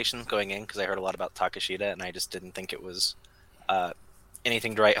expectations going in because I heard a lot about Takeshita, and I just didn't think it was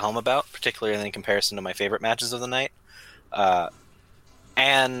anything to write home about, particularly in comparison to my favorite matches of the night.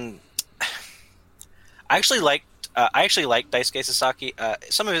 And I actually liked Daisuke Sasaki.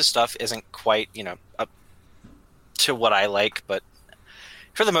 Some of his stuff isn't quite, up to what I like, but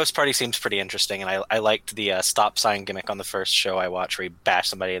for the most part, he seems pretty interesting. And I liked the stop sign gimmick on the first show I watched, where he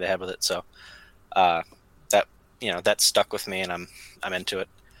bashed somebody in the head with it. So that stuck with me, and I'm into it.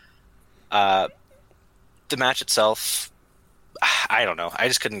 The match itself, I don't know. I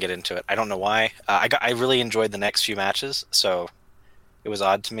just couldn't get into it. I don't know why. I really enjoyed the next few matches, so it was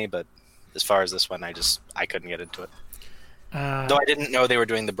odd to me, but as far as this one, I couldn't get into it. Though I didn't know they were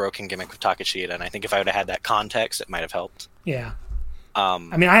doing the broken gimmick with Takeshita, and I think if I would have had that context, it might have helped. Yeah. I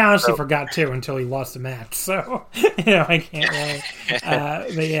honestly forgot too until he lost the match, so I can't really.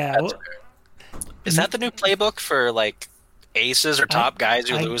 But yeah, is that the new playbook for aces or top guys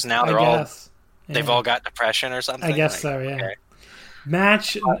who lose now? They've all got depression or something. I guess so. Yeah. Okay.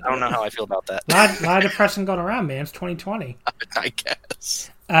 Match. I don't know how I feel about that. A lot of depression going around, man. It's 2020. I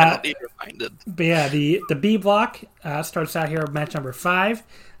guess. I don't need reminded. But yeah, the B block starts out here with match number 5.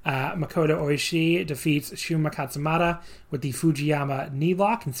 Makoto Oishi defeats Shuma Katsumata with the Fujiyama knee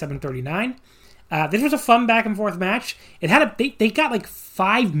lock in 7:39. This was a fun back and forth match. It had they got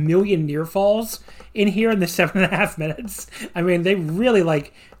 5 million near falls in here in the 7.5 minutes. I mean, they really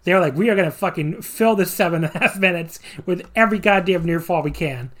they're like, we are gonna fucking fill this 7.5 minutes with every goddamn near fall we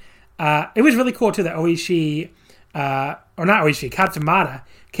can. It was really cool too that Katsumata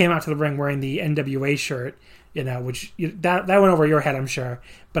came out to the ring wearing the NWA shirt. Which that went over your head, I'm sure.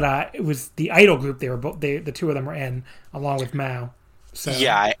 But it was the Idol group. The two of them were in, along with Mao. So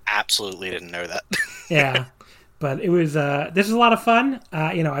yeah, I absolutely didn't know that. Yeah, but it was. This is a lot of fun.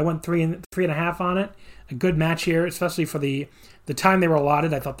 I went 3.5 on it. A good match here, especially for the time they were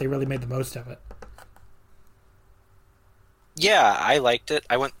allotted. I thought they really made the most of it. Yeah, I liked it.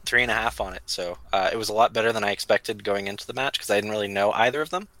 I went 3.5 on it, so it was a lot better than I expected going into the match because I didn't really know either of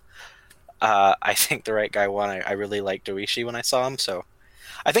them. I think the right guy won. I really liked Oishi when I saw him, so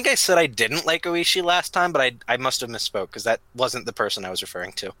I think I said I didn't like Oishi last time, but I must have misspoke because that wasn't the person I was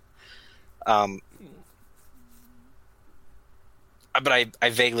referring to. But I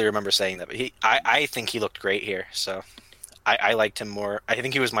vaguely remember saying that. But I think he looked great here, so I liked him more. I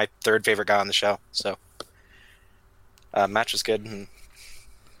think he was my third favorite guy on the show. So match was good. And,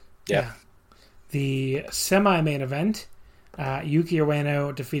 yeah. The semi-main event. Yuki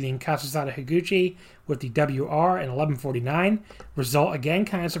Ueno defeating Kazusada Higuchi with the WR in 11:49. Result again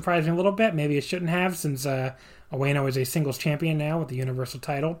kind of surprised me a little bit. Maybe it shouldn't have, since Ueno is a singles champion now with the Universal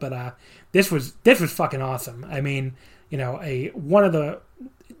title. But this was fucking awesome. I mean, one of the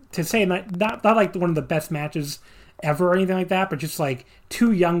not like one of the best matches ever or anything like that, but just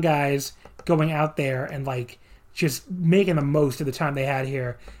two young guys going out there and just making the most of the time they had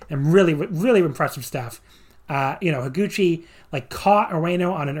here, and really, really impressive stuff. Higuchi caught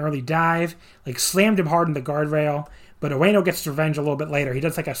Ueno on an early dive, slammed him hard in the guardrail, but Ueno gets revenge a little bit later. He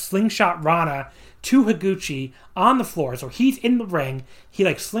does a slingshot Rana to Higuchi on the floor. So he's in the ring. He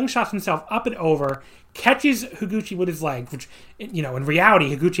slingshots himself up and over, catches Higuchi with his leg, which, in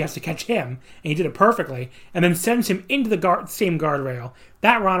reality, Higuchi has to catch him, and he did it perfectly, and then sends him into the same guardrail.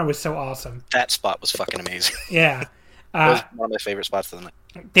 That Rana was so awesome. That spot was fucking amazing. Yeah. That was one of my favorite spots of the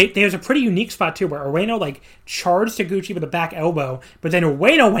night. There's a pretty unique spot, too, where Ueno, like, charged Higuchi with a back elbow, but then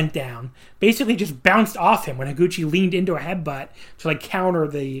Ueno went down, basically just bounced off him when Higuchi leaned into a headbutt to, like, counter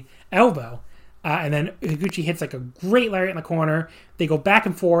the elbow. And then Higuchi hits, like, a great lariat in the corner. They go back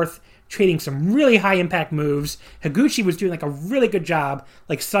and forth, trading some really high-impact moves. Higuchi was doing, like, a really good job,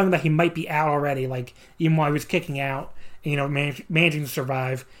 like, selling that he might be out already, like, even while he was kicking out, you know, managing to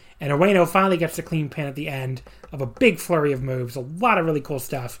survive. And Ueno finally gets the clean pin at the end of a big flurry of moves. A lot of really cool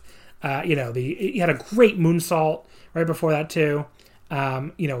stuff. He had a great moonsault right before that, too.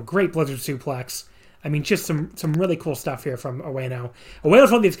 Great Blizzard suplex. I mean, just some really cool stuff here from Ueno. Ueno's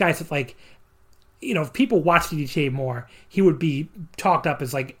one of these guys that, like, you know, if people watch DDT more, he would be talked up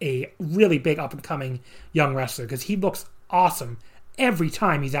as, like, a really big up-and-coming young wrestler because he looks awesome every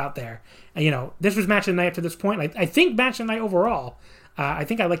time he's out there. And, you know, this was match of the night up to this point. I think match of the night overall. I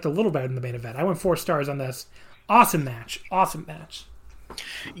think I liked it a little better than the main event. I went 4 stars on this. Awesome match.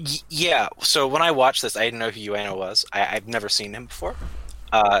 Yeah, so when I watched this, I didn't know who Ueno was. I've never seen him before.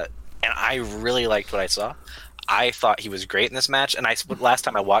 And I really liked what I saw. I thought he was great in this match. And last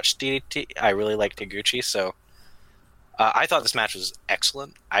time I watched DDT, I really liked Higuchi. So I thought this match was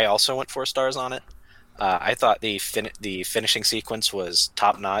excellent. I also went 4 stars on it. I thought the finishing sequence was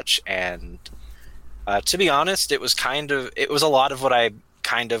top-notch, and to be honest, it was a lot of what I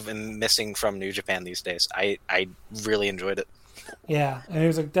kind of am missing from New Japan these days. I really enjoyed it. Yeah, and it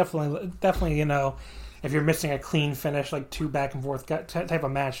was like definitely, you know, if you're missing a clean finish, like 2 back and forth type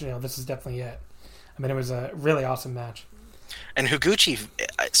of match, you know, this is definitely it. I mean, it was a really awesome match. And Higuchi,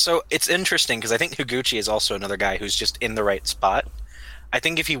 so it's interesting because I think Higuchi is also another guy who's just in the right spot. I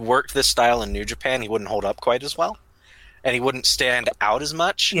think if he worked this style in New Japan, he wouldn't hold up quite as well. And he wouldn't stand out as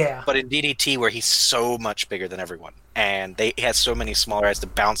much. Yeah. But in DDT, where he's so much bigger than everyone, and he has so many smaller guys to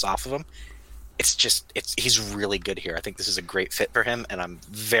bounce off of him, he's really good here. I think this is a great fit for him, and I'm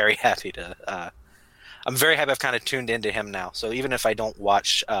very happy I've kind of tuned into him now. So even if I don't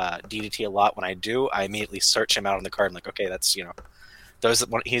watch DDT a lot, when I do, I immediately search him out on the card. I'm like, okay, that's, you know,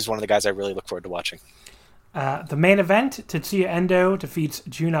 he's one of the guys I really look forward to watching. The main event, Tetsuya Endo defeats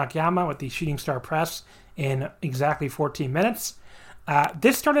Jun Akiyama with the Shooting Star Press in exactly 14 minutes.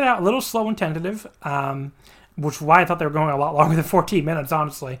 This started out a little slow and tentative, which is why I thought they were going a lot longer than 14 minutes,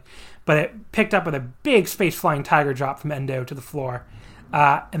 honestly. But it picked up with a big space-flying tiger drop from Endo to the floor.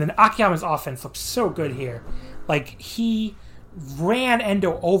 And then Akiyama's offense looked so good here. Like, he ran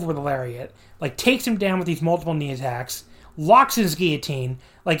Endo over with a lariat, like, takes him down with these multiple knee attacks, locks his guillotine.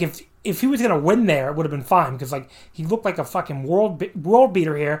 Like, if he was going to win there, it would have been fine, because, like, he looked like a fucking world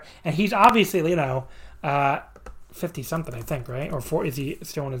beater here, and he's obviously, you know, 50-something, I think, right? Or is he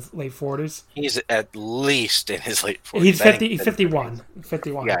still in his late 40s? He's at least in his late 40s. He's 51.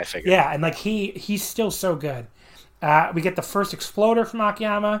 51. Yeah, I figured. Yeah, and, like, he's still so good. We get the first exploder from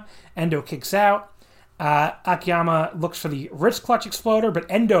Akiyama. Endo kicks out. Akiyama looks for the wrist clutch exploder, but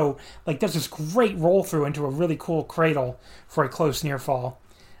Endo, like, does this great roll through into a really cool cradle for a close near fall.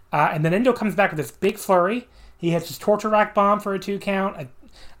 And then Endo comes back with this big flurry. He hits his torture rack bomb for a 2 count.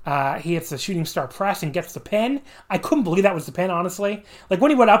 He hits the Shooting Star Press and gets the pin. I couldn't believe that was the pin, honestly. Like,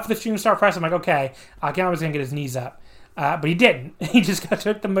 when he went up for the Shooting Star Press, I'm like, okay, Akiyama's going to get his knees up. But he didn't. He just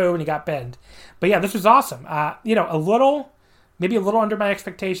took the move and he got pinned. But yeah, this was awesome. You know, maybe a little under my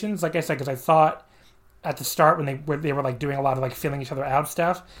expectations, like I said, because I thought at the start when they were like doing a lot of like feeling each other out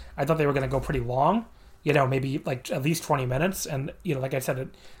stuff, I thought they were going to go pretty long. You know, maybe like at least 20 minutes. And, you know, like I said, it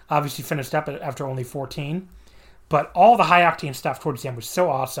obviously finished up after only 14. But all the high octane stuff towards the end was so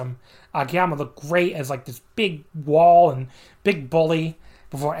awesome. Akiyama looked great as like this big wall and big bully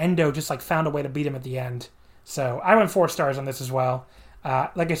before Endo just like found a way to beat him at the end. So I went 4 stars on this as well.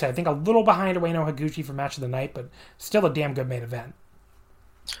 Like I said, I think a little behind Ueno Higuchi for match of the night, but still a damn good main event.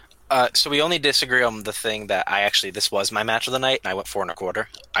 So we only disagree on the thing that this was my match of the night, and I went 4 1/4.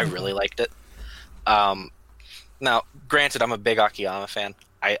 I really liked it. Now, granted, I'm a big Akiyama fan.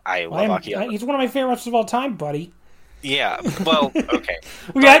 I love Akiyama. He's one of my favorite wrestlers of all time, buddy. Yeah, well, okay.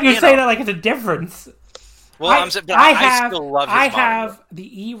 You say that like it's a difference. Well, I still love his I have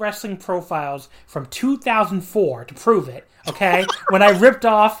the e-wrestling profiles from 2004 to prove it, okay? When I ripped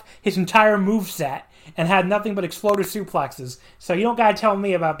off his entire moveset and had nothing but exploder suplexes. So you don't gotta tell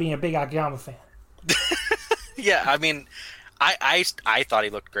me about being a big Akiyama fan. Yeah, I mean, I thought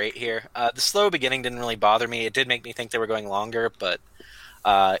he looked great here. The slow beginning didn't really bother me. It did make me think they were going longer, but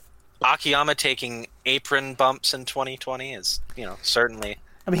Akiyama taking apron bumps in 2020 is, you know, certainly...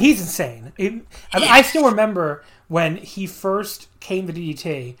 I mean, he's insane. I still remember when he first came to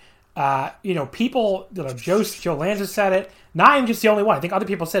DDT, you know, people, you know, Joe Lanza said it, Not even just the only one. I think other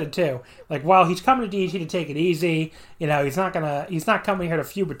people said it too. Like, well, he's coming to DDT to take it easy. You know, he's not coming here to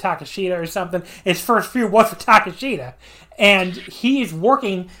feud with Takeshita or something. His first feud was with Takeshita. And he's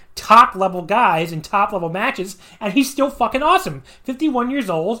working top-level guys in top-level matches, and he's still fucking awesome. 51 years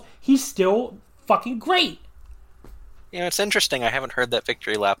old, he's still fucking great. You know, it's interesting. I haven't heard that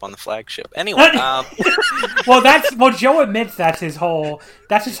victory lap on the flagship. Anyway, well, Joe admits that's his whole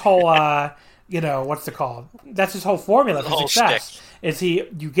you know, what's it called? That's his whole formula for success. Shtick. Is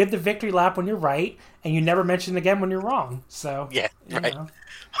you give the victory lap when you're right, and you never mention it again when you're wrong. So yeah, right.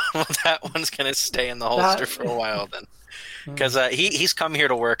 Well, that one's gonna stay in the holster for a while then, because he's come here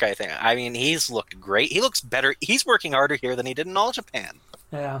to work. I think. I mean, he's looked great. He looks better. He's working harder here than he did in All Japan.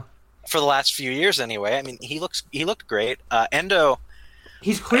 Yeah. For the last few years, anyway. I mean, he looked great. Endo.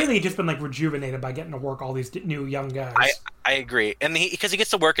 He's clearly just been like rejuvenated by getting to work all these new young guys. I agree, and because he gets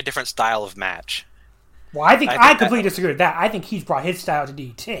to work a different style of match. Well, I completely disagree with that. I think he's brought his style to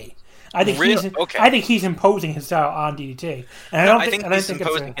DDT. I think he's imposing his style on DDT. And I think he's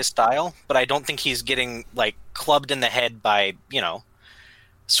imposing his style, but I don't think he's getting like clubbed in the head by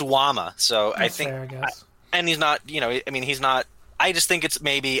Suwama. So I think, fair, I guess. And he's not. I mean, he's not. I just think it's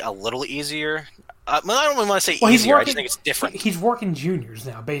maybe a little easier. I don't really want to say easier. I just think it's different. He's working juniors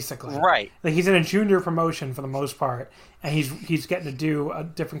now, basically. Right. Like he's in a junior promotion for the most part, and he's getting to do a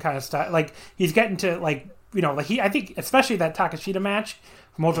different kind of style. Like he's getting to I think especially that Takeshita match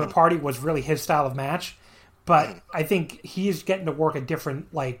from Ultimate Party was really his style of match. But I think he's getting to work a different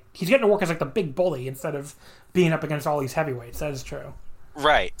he's getting to work as like the big bully instead of being up against all these heavyweights. That is true.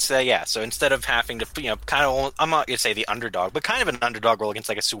 Right. So yeah. So instead of having to kind of, I'm not gonna say the underdog, but kind of an underdog role against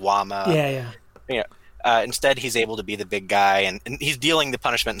like a Suwama. Yeah. Instead, he's able to be the big guy, and he's dealing the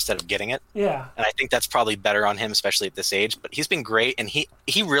punishment instead of getting it. Yeah, and I think that's probably better on him, especially at this age. But he's been great, and he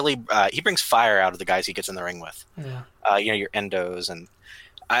really he brings fire out of the guys he gets in the ring with. Yeah, your Endos, and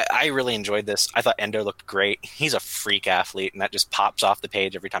I really enjoyed this. I thought Endo looked great. He's a freak athlete, and that just pops off the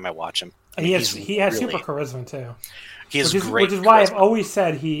page every time I watch him. And he has really, super charisma too. He has great, which is why I've always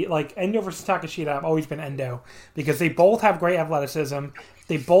said Endo versus Takeshita. I've always been Endo because they both have great athleticism.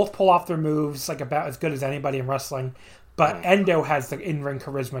 They both pull off their moves about as good as anybody in wrestling, but Endo has the in-ring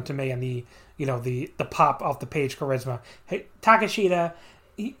charisma to me and the pop off the page charisma. Hey, Takeshita,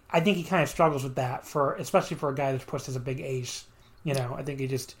 I think he kind of struggles with that especially for a guy that's pushed as a big ace. I think he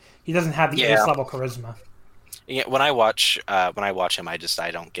doesn't have the ace level charisma. Yeah, when I watch him, I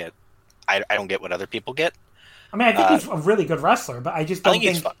don't get what other people get. I mean, I think he's a really good wrestler, but I just don't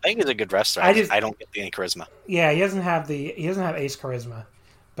think. I think he's a good wrestler. I don't get any charisma. Yeah, he doesn't have ace charisma.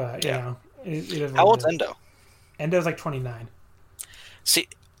 But it is how old's Endo? Endo's like 29. See,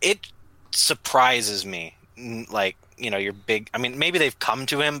 it surprises me. You're big. I mean, maybe they've come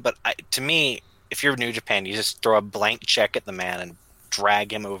to him, but to me, if you're New Japan, you just throw a blank check at the man and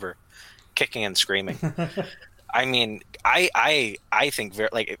drag him over, kicking and screaming. I mean, I think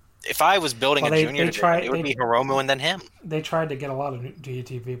if I was building a junior division, it would be Hiromu and then him. They tried to get a lot of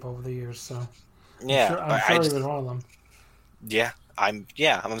DDT people over the years, so yeah, I'm sure he was one of them. Yeah. I'm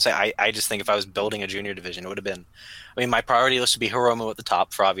gonna say I just think if I was building a junior division, it would have been. I mean, my priority list would be Hiromu at the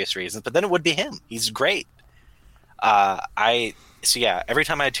top for obvious reasons, but then it would be him. He's great. Every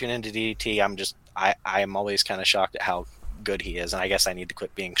time I tune into DDT, I'm always kind of shocked at how good he is, and I guess I need to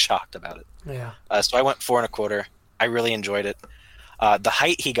quit being shocked about it. Yeah. So I went 4.25. I really enjoyed it. The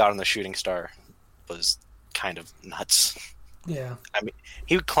height he got on the shooting star was kind of nuts. Yeah. I mean,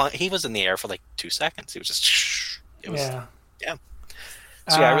 he was in the air for like 2 seconds. He was just. Yeah.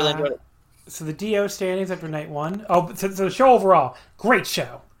 So I really enjoyed it. So the DO standings after night one. Oh, so the show overall, great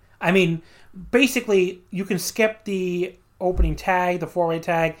show. I mean, basically, you can skip the opening tag, the four-way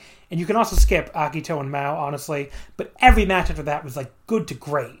tag, and you can also skip Akito and Mao, honestly. But every match after that was like good to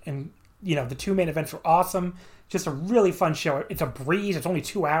great, and the two main events were awesome. Just a really fun show. It's a breeze. It's only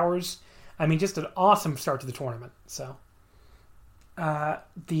 2 hours. I mean, just an awesome start to the tournament. So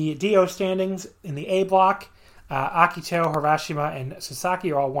the DO standings in the A block. Akito, Harashima, and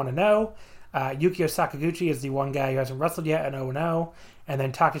Sasaki are all 1-0. Yukio Sakaguchi is the one guy who hasn't wrestled yet at 0-0. And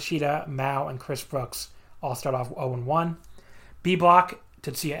then Takeshita, Mao, and Chris Brooks all start off 0-1. B block,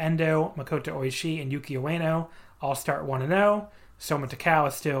 Tetsuya Endo, Makoto Oishi, and Yuki Ueno all start 1-0. Soma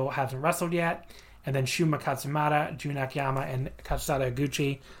Takao still hasn't wrestled yet. And then Shuma Katsumata, Jun Akiyama, and Katsusada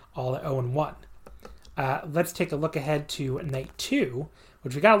Oguchi all at 0-1. Let's take a look ahead to night 2,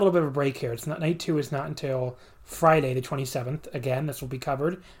 which we got a little bit of a break here. Night 2 is not until Friday the 27th. Again, this will be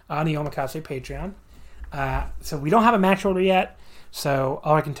covered on the Omakase Patreon. So we don't have a match order yet, so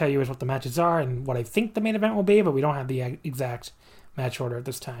all I can tell you is what the matches are and what I think the main event will be, but we don't have the exact match order at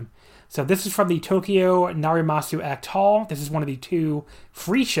this time. So this is from the Tokyo Narimasu Act Hall. This is one of the 2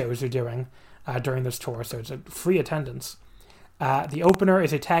 free shows they're doing during this tour, so it's a free attendance. The opener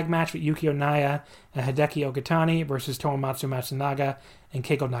is a tag match with Yukio Naya and Hideki Okatani versus Tomomatsu Matsunaga and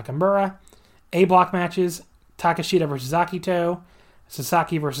Keiko Nakamura. A block matches, Takashita versus Akito,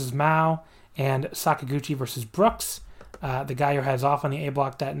 Sasaki versus Mao, and Sakaguchi versus Brooks. The guy who has off on the A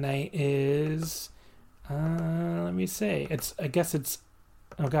block that night is... let me see. I guess it's...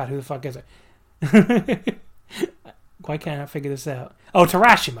 Oh god, who the fuck is it? Why can't I figure this out? Oh,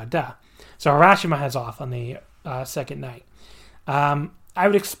 Terashima, duh. So Harashima has off on the second night. I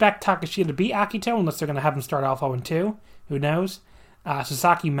would expect Takashita to beat Akito unless they're going to have him start off 0-2. Who knows?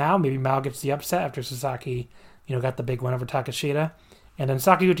 Sasaki Mao, maybe Mao gets the upset after Sasaki, got the big win over Takashita. And then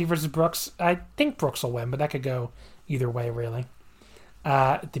Sakaguchi versus Brooks. I think Brooks will win, but that could go either way, really.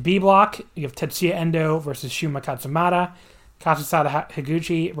 The B block, you have Tetsuya Endo versus Shuma Katsumata, Kazusada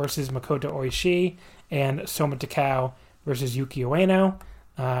Higuchi versus Makoto Oishi, and Soma Takao versus Yuki Ueno.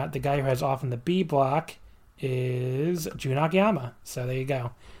 The guy who has off in the B block is Jun Akiyama. So there you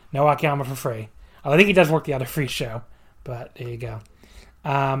go. No Akiyama for free. I think he does work the other free show, but there you go.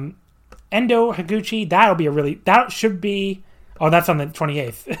 Endo Higuchi, that should be... Oh, that's on the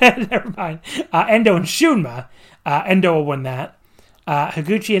 28th. Never mind. Endo and Shunma. Endo will win that.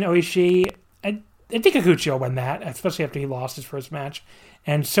 Higuchi and Oishi, I think Higuchi will win that, especially after he lost his first match.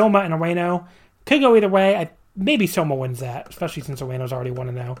 And Soma and Ueno could go either way. Maybe Soma wins that, especially since Ueno's already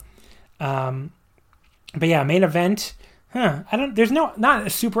 1-0. But yeah, main event. There's not a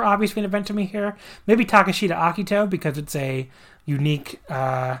super obvious main event to me here. Maybe Takashita Akito because it's a unique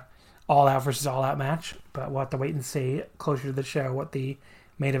all-out versus all-out match. But we'll have to wait and see closer to the show what the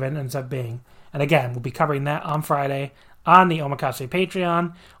main event ends up being. And again, we'll be covering that on Friday on the Omakase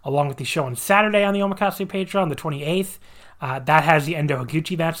Patreon, along with the show on Saturday on the Omakase Patreon, the 28th. That has the Endo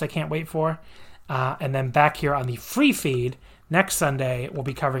Higuchi match I can't wait for. And then back here on the free feed, next Sunday, we'll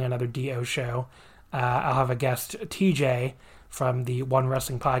be covering another DO show. I'll have a guest, TJ, from the One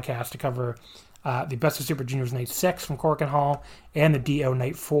Wrestling Podcast to cover the Best of Super Juniors Night 6 from Corkin Hall and the DO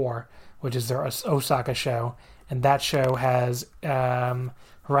Night 4, which is their Osaka show. And that show has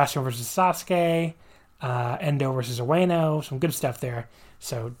Harashima versus Sasuke, Endo versus Ueno, some good stuff there.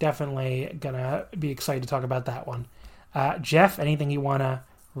 So definitely going to be excited to talk about that one. Jeff, anything you want to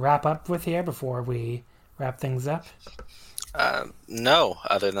wrap up with here before we wrap things up? No,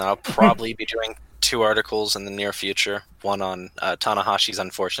 other than I'll probably be doing 2 articles in the near future. One on Tanahashi's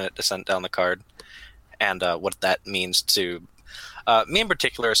unfortunate descent down the card and what that means to me in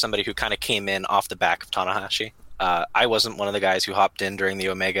particular as somebody who kind of came in off the back of Tanahashi. I wasn't one of the guys who hopped in during the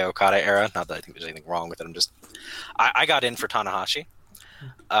Omega Okada era. Not that I think there's anything wrong with it. I got in for Tanahashi.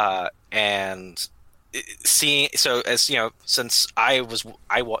 And seeing, so as you know, since I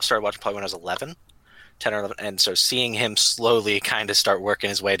started watching probably when I was 10 or 11, and so seeing him slowly kind of start working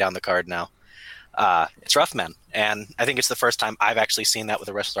his way down the card now, it's rough, man. And I think it's the first time I've actually seen that with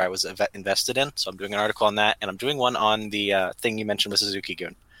a wrestler I was invested in. So I'm doing an article on that, and I'm doing one on the thing you mentioned with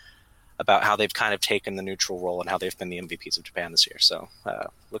Suzuki-gun, about how they've kind of taken the neutral role and how they've been the MVPs of Japan this year. So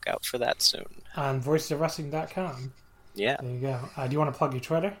look out for that soon. On voicesofwrestling.com. Yeah. There you go. Do you want to plug your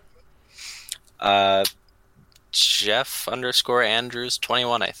Twitter?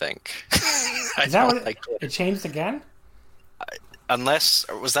 Jeff_Andrews21, I think. Is that what it changed again? Unless,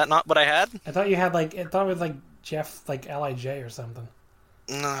 was that not what I had? I thought you had it was like Jeff LIJ or something.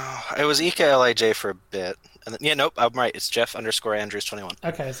 No, it was Ika LIJ for a bit. And then, nope, I'm right. It's Jeff_Andrews21.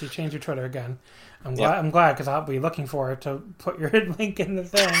 Okay, so you changed your Twitter again. I'm glad because I'll be looking for it to put your link in the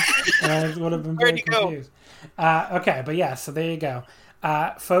thing, and I would have been very confused. Okay, but yeah, so there you go.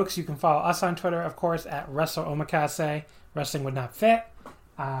 Folks, you can follow us on Twitter, of course, at WrestleOmakase. Wrestling Would Not Fit.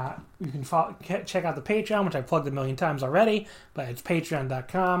 You can check out the Patreon, which I plugged a million times already, but it's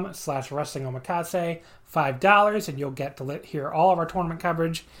patreon.com/WrestlingOmakase, $5, and you'll get to hear all of our tournament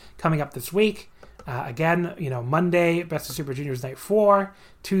coverage coming up this week. Again, Monday, Best of Super Juniors Night 4,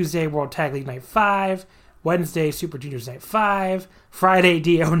 Tuesday, World Tag League Night 5, Wednesday, Super Juniors Night 5, Friday,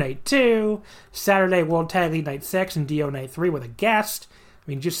 DO Night 2, Saturday, World Tag League Night 6, and DO Night 3 with a guest. I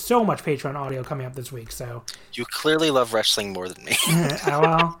mean, just so much Patreon audio coming up this week. So you clearly love wrestling more than me.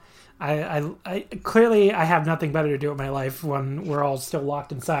 Well, I clearly I have nothing better to do with my life when we're all still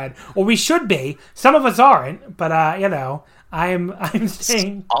locked inside. Well, we should be. Some of us aren't, but I'm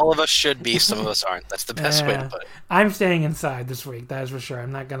staying. All of us should be. Some of us aren't. That's the best way to put it. I'm staying inside this week. That is for sure.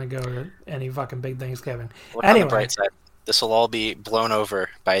 I'm not gonna go to any fucking big Thanksgiving. Anyway, on the bright side, this will all be blown over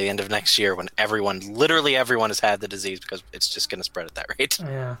by the end of next year when literally everyone has had the disease because it's just gonna spread at that rate.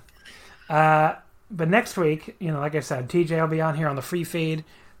 Yeah. But next week, like I said, TJ will be on here on the free feed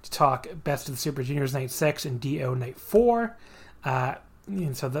to talk Best of the Super Juniors Night 6 and DO Night 4.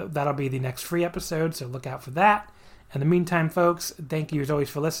 And so that'll be the next free episode, so look out for that. In the meantime, folks, thank you as always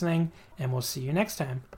for listening, and we'll see you next time.